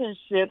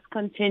relationships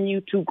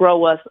continue to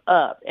grow us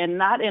up, and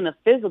not in a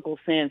physical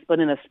sense, but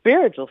in a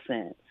spiritual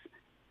sense.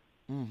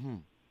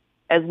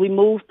 As we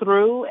move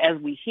through, as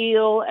we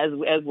heal, as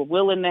we're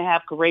willing to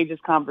have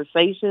courageous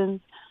conversations,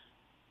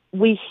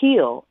 we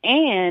heal.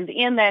 And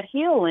in that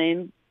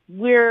healing,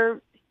 we're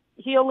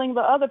healing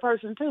the other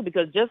person too,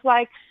 because just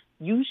like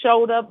they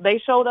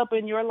showed up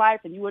in your life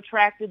and you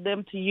attracted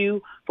them to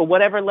you for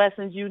whatever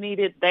lessons you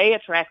needed, they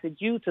attracted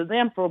you to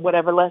them for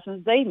whatever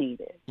lessons they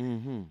needed.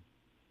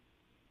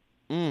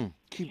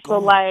 Keep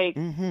going.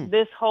 So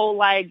this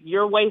whole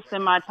you're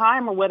wasting my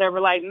time or whatever,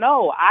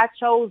 no, I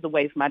chose to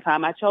waste my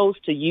time. I chose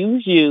to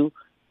use you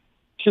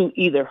to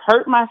either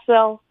hurt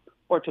myself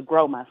or to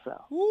grow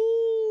myself.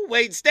 Ooh,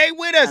 wait, stay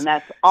with us. And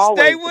that's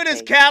always stay with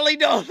us, Callie.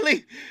 Don't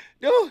leave.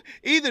 No,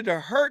 either to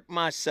hurt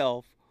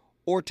myself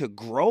or to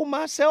grow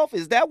myself.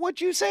 Is that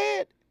what you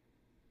said?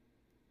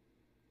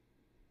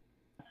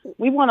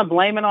 We want to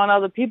blame it on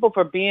other people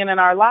for being in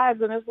our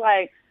lives, and it's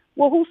well,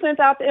 who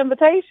sent out the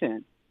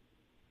invitation?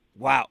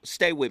 Wow,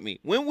 stay with me.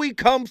 When we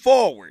come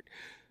forward,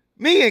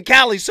 me and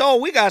Callie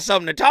Soul, we got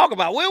something to talk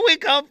about. When we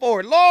come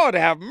forward, Lord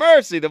have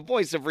mercy, the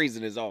voice of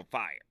reason is on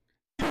fire.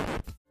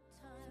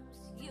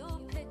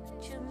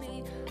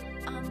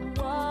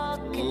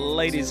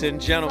 Ladies and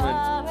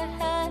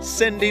gentlemen,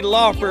 Cindy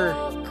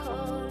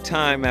Lauper,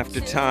 time after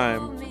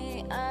time.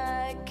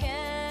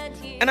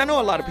 And I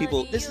know a lot of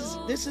people, this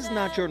is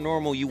not your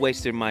normal you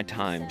wasted my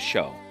time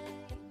show.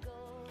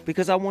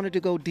 Because I wanted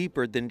to go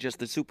deeper than just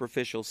the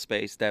superficial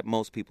space that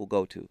most people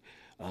go to.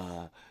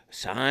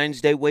 Signs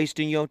they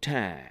wasting your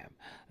time.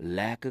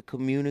 Lack of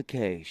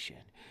communication.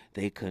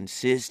 They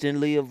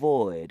consistently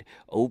avoid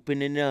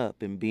opening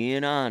up and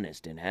being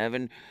honest and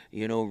having,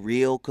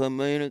 real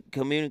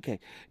communication.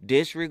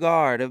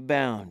 Disregard of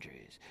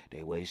boundaries.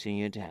 They wasting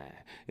your time.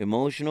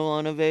 Emotional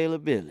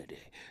unavailability.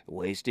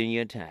 Wasting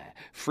your time.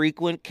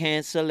 Frequent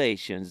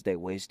cancellations. They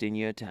wasting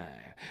your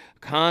time.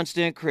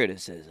 Constant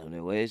criticism,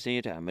 they're wasting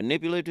your time.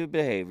 Manipulative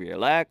behavior,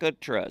 lack of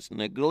trust,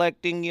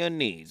 neglecting your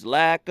needs,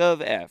 lack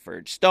of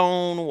effort,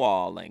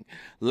 stonewalling,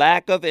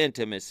 lack of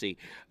intimacy,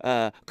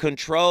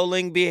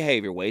 controlling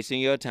behavior, wasting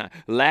your time.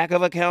 Lack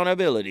of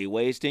accountability,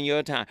 wasting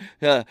your time.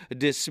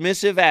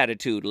 Dismissive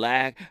attitude,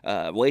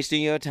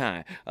 wasting your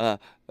time.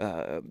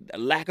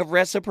 Lack of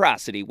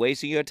reciprocity,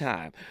 wasting your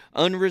time.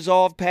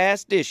 Unresolved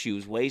past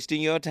issues, wasting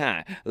your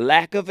time.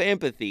 Lack of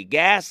empathy,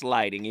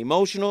 gaslighting,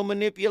 emotional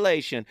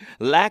manipulation,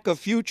 lack of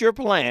future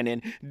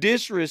planning,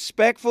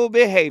 disrespectful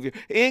behavior,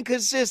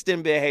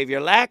 inconsistent behavior,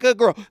 lack of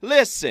growth.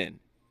 Listen,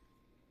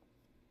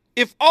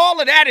 if all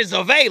of that is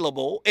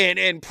available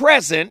and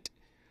present,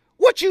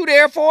 what you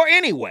there for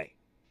anyway?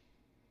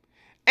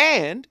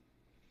 And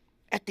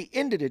at the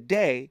end of the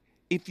day,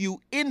 if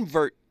you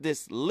invert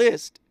this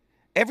list,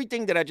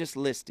 everything that I just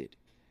listed,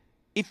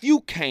 if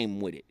you came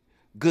with it,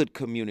 good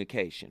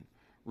communication,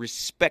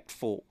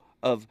 respectful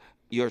of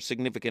your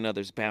significant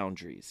other's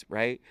boundaries,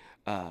 right?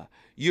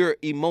 You're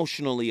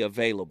emotionally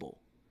available.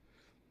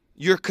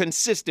 You're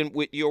consistent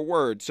with your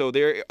word, so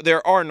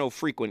there are no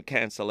frequent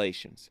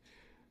cancellations,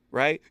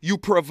 right? You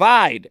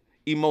provide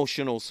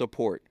emotional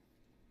support,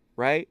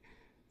 right?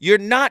 You're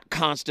not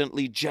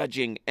constantly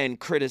judging and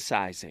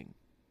criticizing.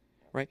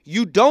 Right?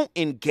 You don't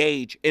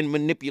engage in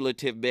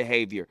manipulative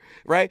behavior,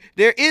 right?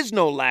 There is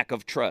no lack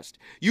of trust.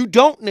 You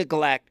don't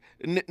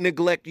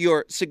neglect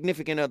your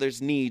significant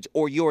other's needs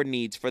or your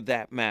needs for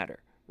that matter,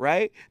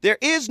 right? There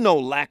is no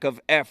lack of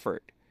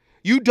effort.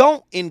 You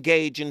don't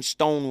engage in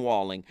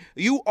stonewalling.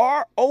 You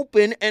are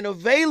open and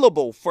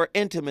available for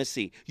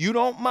intimacy. You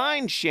don't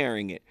mind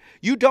sharing it.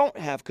 You don't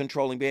have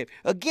controlling behavior.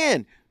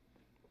 Again,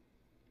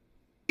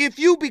 if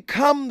you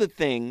become the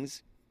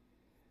things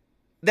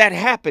that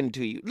happened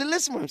to you,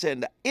 listen to what I'm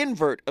saying, the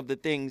invert of the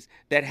things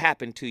that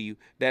happened to you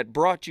that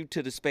brought you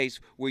to the space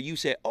where you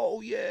said,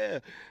 oh yeah,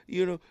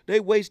 they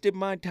wasted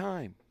my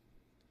time.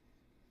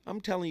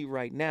 I'm telling you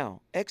right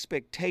now,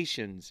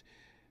 expectations,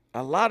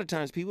 a lot of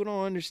times people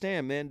don't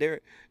understand, man.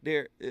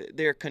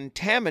 They're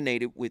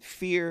contaminated with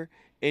fear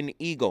and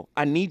ego.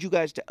 I need you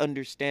guys to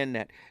understand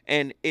that.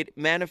 And it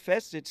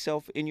manifests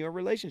itself in your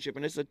relationship.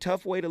 And it's a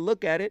tough way to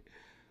look at it,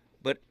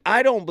 but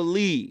I don't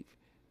believe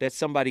that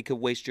somebody could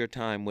waste your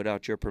time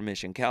without your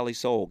permission. Cali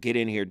Soul, get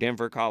in here,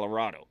 Denver,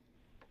 Colorado.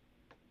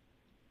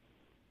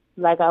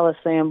 Like I was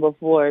saying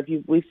before, if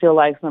we feel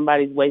like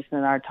somebody's wasting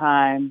our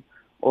time,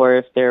 or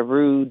if they're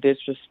rude,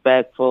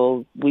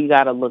 disrespectful, we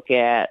got to look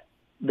at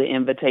the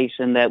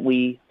invitation that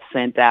we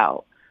sent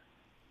out.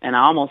 And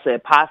I almost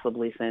said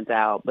possibly sent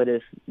out, but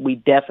we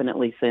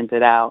definitely sent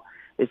it out.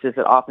 It's just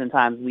that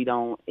oftentimes we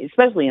don't,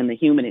 especially in the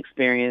human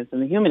experience. In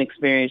the human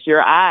experience,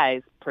 your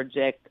eyes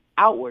project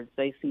outwards.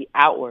 They see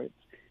outwards.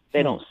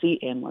 They don't see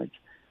inwards.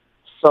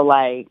 So,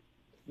 like,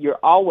 you're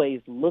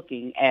always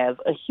looking as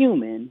a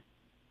human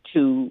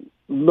to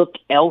look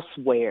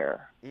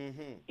elsewhere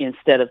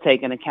instead of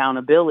taking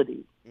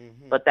accountability.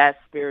 But that's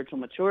spiritual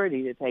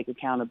maturity, to take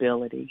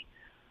accountability.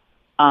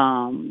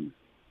 I'm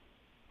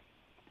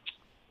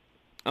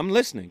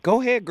listening. Go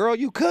ahead, girl.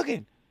 You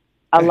cooking.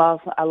 I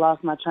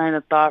lost my train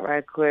of thought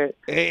right quick.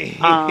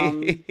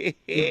 Dang.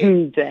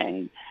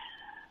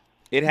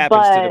 It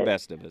happens to the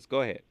best of us.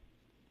 Go ahead.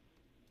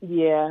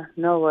 Yeah,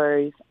 no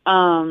worries.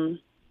 All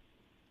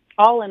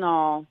in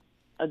all,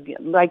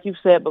 again, like you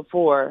said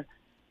before,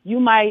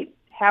 you might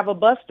have a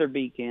buster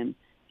beacon,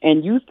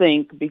 and you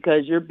think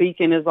because your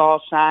beacon is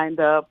all shined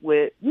up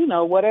with,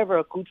 whatever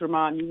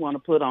accoutrement you want to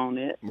put on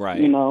it.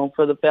 Right.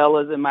 For the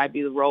fellas, it might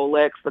be the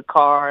Rolex, the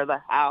car,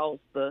 the house,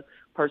 the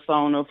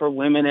persona. For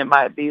women, it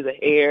might be the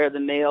hair, the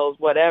nails,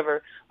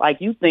 whatever.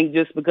 Like, you think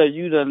just because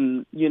you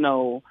done,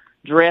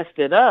 dressed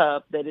it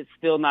up that it's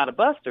still not a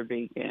buster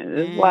beacon.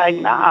 It's like,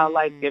 nah,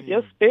 like, if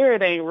your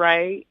spirit ain't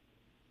right,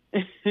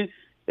 if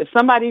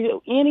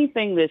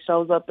anything that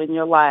shows up in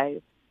your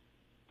life,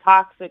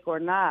 toxic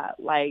or not,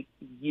 like,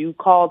 you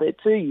called it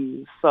to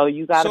you. So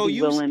you got to be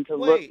willing to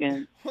look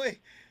and... Wait,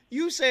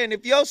 you saying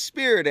if your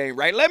spirit ain't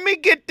right, let me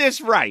get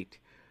this right.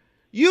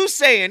 You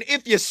saying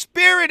if your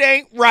spirit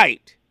ain't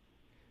right,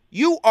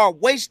 you are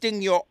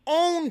wasting your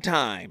own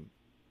time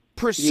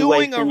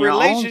pursuing a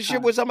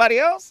relationship with somebody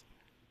else?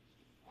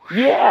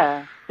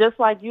 Yeah, just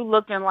like you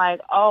looking like,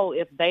 oh,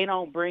 if they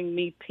don't bring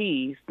me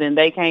peace, then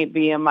they can't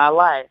be in my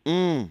life.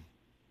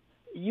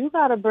 You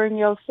got to bring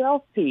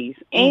yourself peace.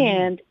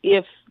 And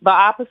if the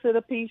opposite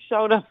of peace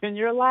showed up in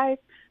your life,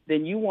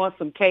 then you want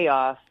some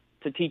chaos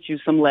to teach you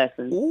some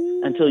lessons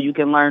until you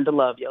can learn to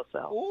love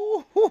yourself.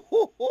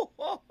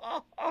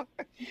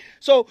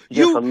 So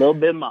just a little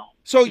bit more.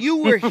 So you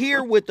were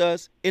here with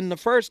us in the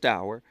first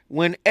hour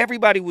when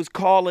everybody was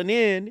calling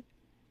in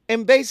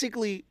and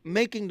basically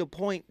making the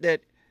point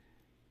that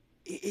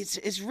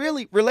it's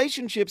really,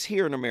 relationships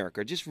here in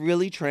America are just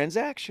really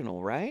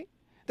transactional, right?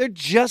 They're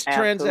just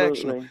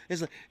transactional. It's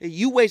like,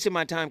 you wasted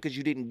my time because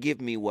you didn't give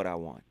me what I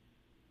want,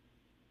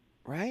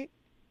 right?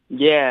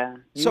 Yeah,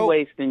 you're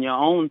wasting your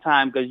own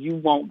time because you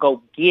won't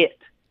go get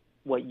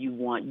what you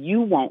want. You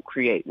won't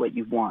create what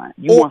you want.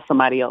 You want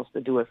somebody else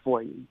to do it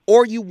for you.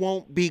 Or you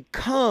won't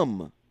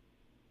become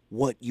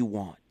what you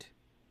want.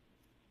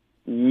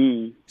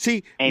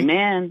 See,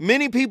 amen.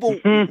 Many people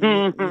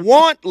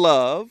want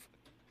love.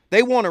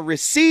 They want to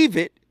receive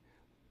it,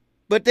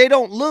 but they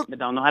don't look. They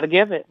don't know how to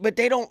give it. But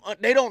they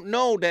don't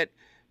know that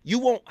you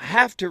won't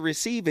have to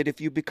receive it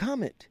if you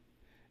become it.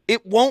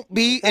 It won't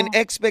be an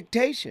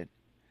expectation.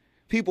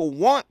 People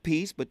want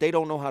peace, but they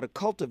don't know how to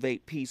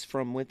cultivate peace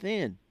from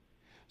within.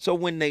 So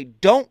when they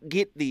don't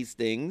get these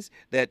things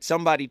that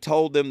somebody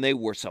told them they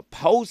were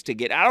supposed to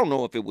get, I don't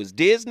know if it was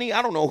Disney,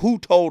 I don't know who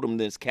told them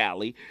this,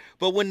 Callie,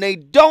 but when they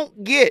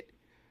don't get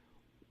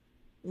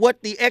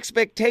what the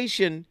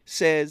expectation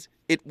says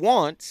it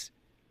wants,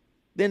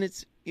 then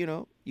it's,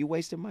 you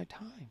wasted my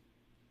time.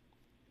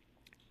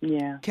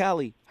 Yeah.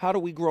 Callie, how do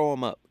we grow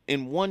them up?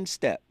 In one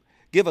step.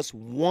 Give us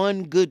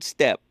one good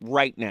step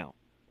right now.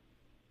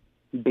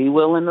 Be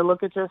willing to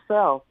look at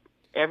yourself.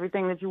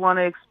 Everything that you want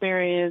to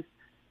experience,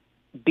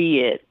 be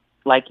it.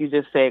 Like you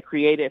just said,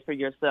 create it for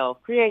yourself.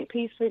 Create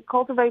peace,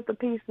 cultivate the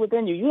peace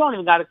within you. You don't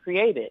even got to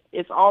create it.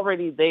 It's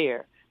already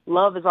there.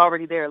 Love is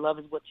already there. Love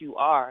is what you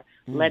are.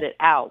 Let it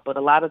out. But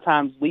a lot of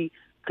times we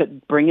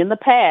could bring in the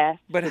past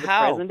to the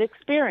present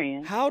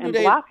experience and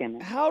blocking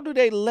it. How do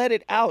they let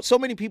it out? So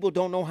many people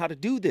don't know how to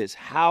do this.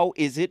 How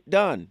is it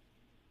done?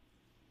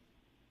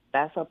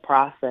 That's a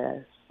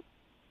process.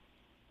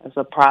 It's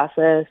a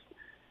process.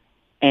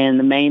 And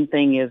the main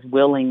thing is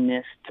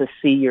willingness to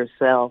see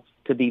yourself,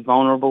 to be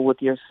vulnerable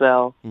with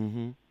yourself,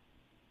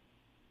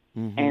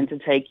 and to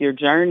take your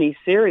journey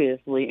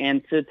seriously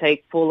and to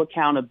take full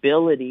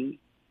accountability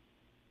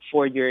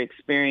for your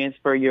experience,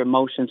 for your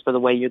emotions, for the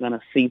way you're going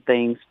to see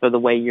things, for the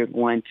way you're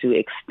going to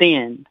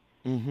extend.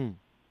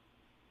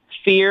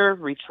 Fear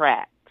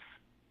retracts.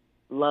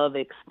 Love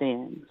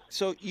extends.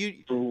 So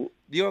your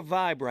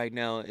vibe right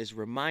now is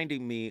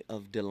reminding me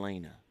of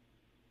Delana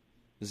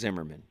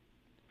Zimmerman.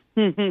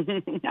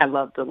 I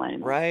love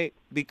Delana. Right?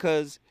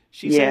 Because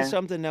she said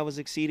something that was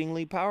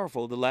exceedingly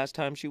powerful the last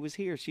time she was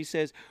here. She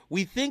says,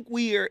 we think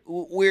we're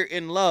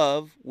in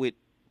love with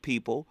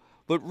people,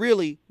 but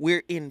really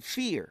we're in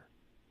fear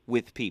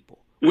with people.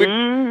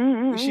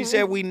 She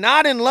said, we're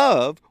not in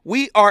love.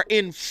 We are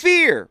in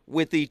fear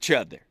with each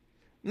other.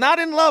 Not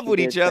in love with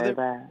each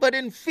other, but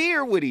in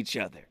fear with each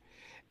other.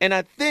 And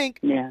I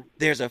think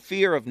there's a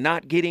fear of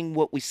not getting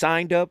what we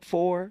signed up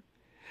for.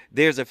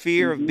 There's a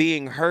fear of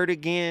being hurt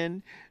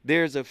again.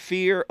 There's a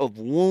fear of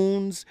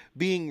wounds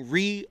being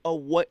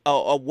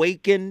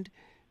awakened.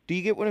 Do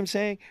you get what I'm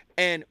saying?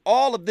 And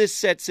all of this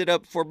sets it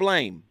up for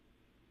blame.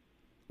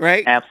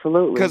 Right?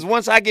 Absolutely. Because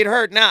once I get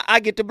hurt, now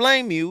I get to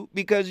blame you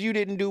because you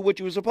didn't do what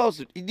you were supposed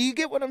to. Do you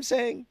get what I'm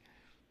saying?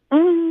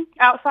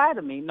 Outside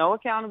of me, no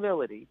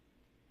accountability.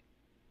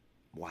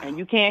 Wow. And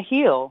you can't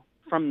heal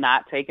from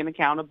not taking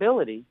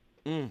accountability.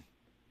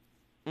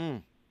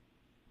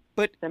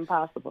 But it's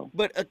impossible.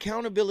 But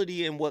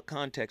accountability in what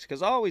context?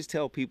 Because I always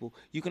tell people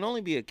you can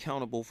only be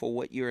accountable for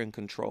what you're in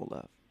control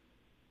of.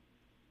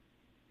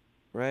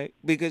 Right?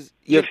 Because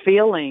your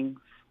feelings,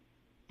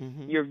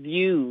 your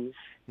views.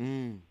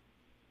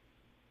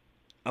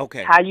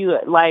 Okay. How you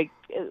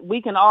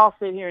we can all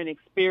sit here and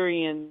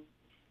experience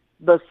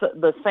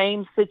the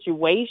same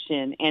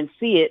situation and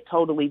see it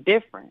totally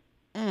different.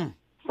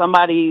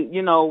 Somebody,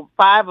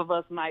 5 of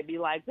us might be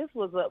like, this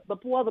was the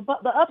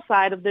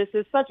upside of this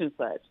is such and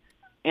such.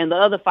 And the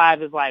other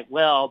 5 is like,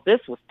 well, this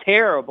was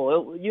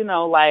terrible.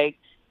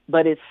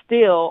 But it's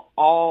still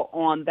all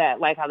on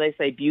that. Like how they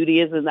say beauty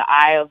is in the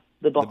eye of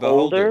the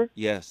beholder.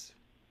 Yes.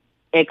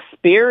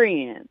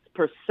 Experience,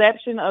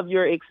 perception of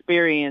your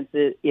experience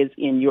is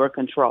in your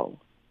control.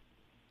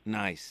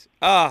 Nice.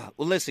 Well,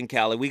 listen,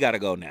 Callie, we got to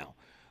go now.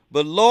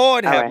 But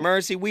Lord have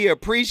mercy, we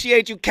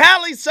appreciate you.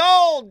 Cali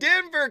Soul,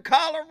 Denver,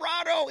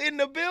 Colorado in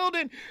the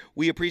building.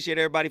 We appreciate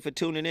everybody for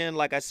tuning in.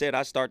 Like I said,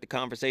 I start the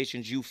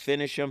conversations, you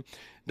finish them.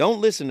 Don't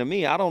listen to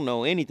me. I don't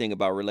know anything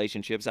about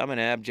relationships. I'm an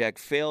abject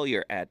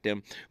failure at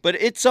them. But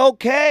it's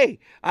okay.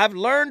 I've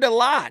learned a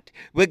lot.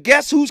 But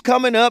guess who's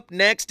coming up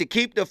next to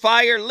keep the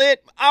fire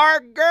lit?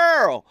 Our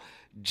girl,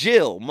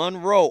 Jill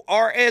Monroe,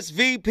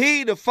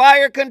 RSVP. The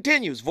fire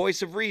continues.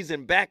 Voice of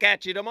Reason back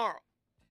at you tomorrow.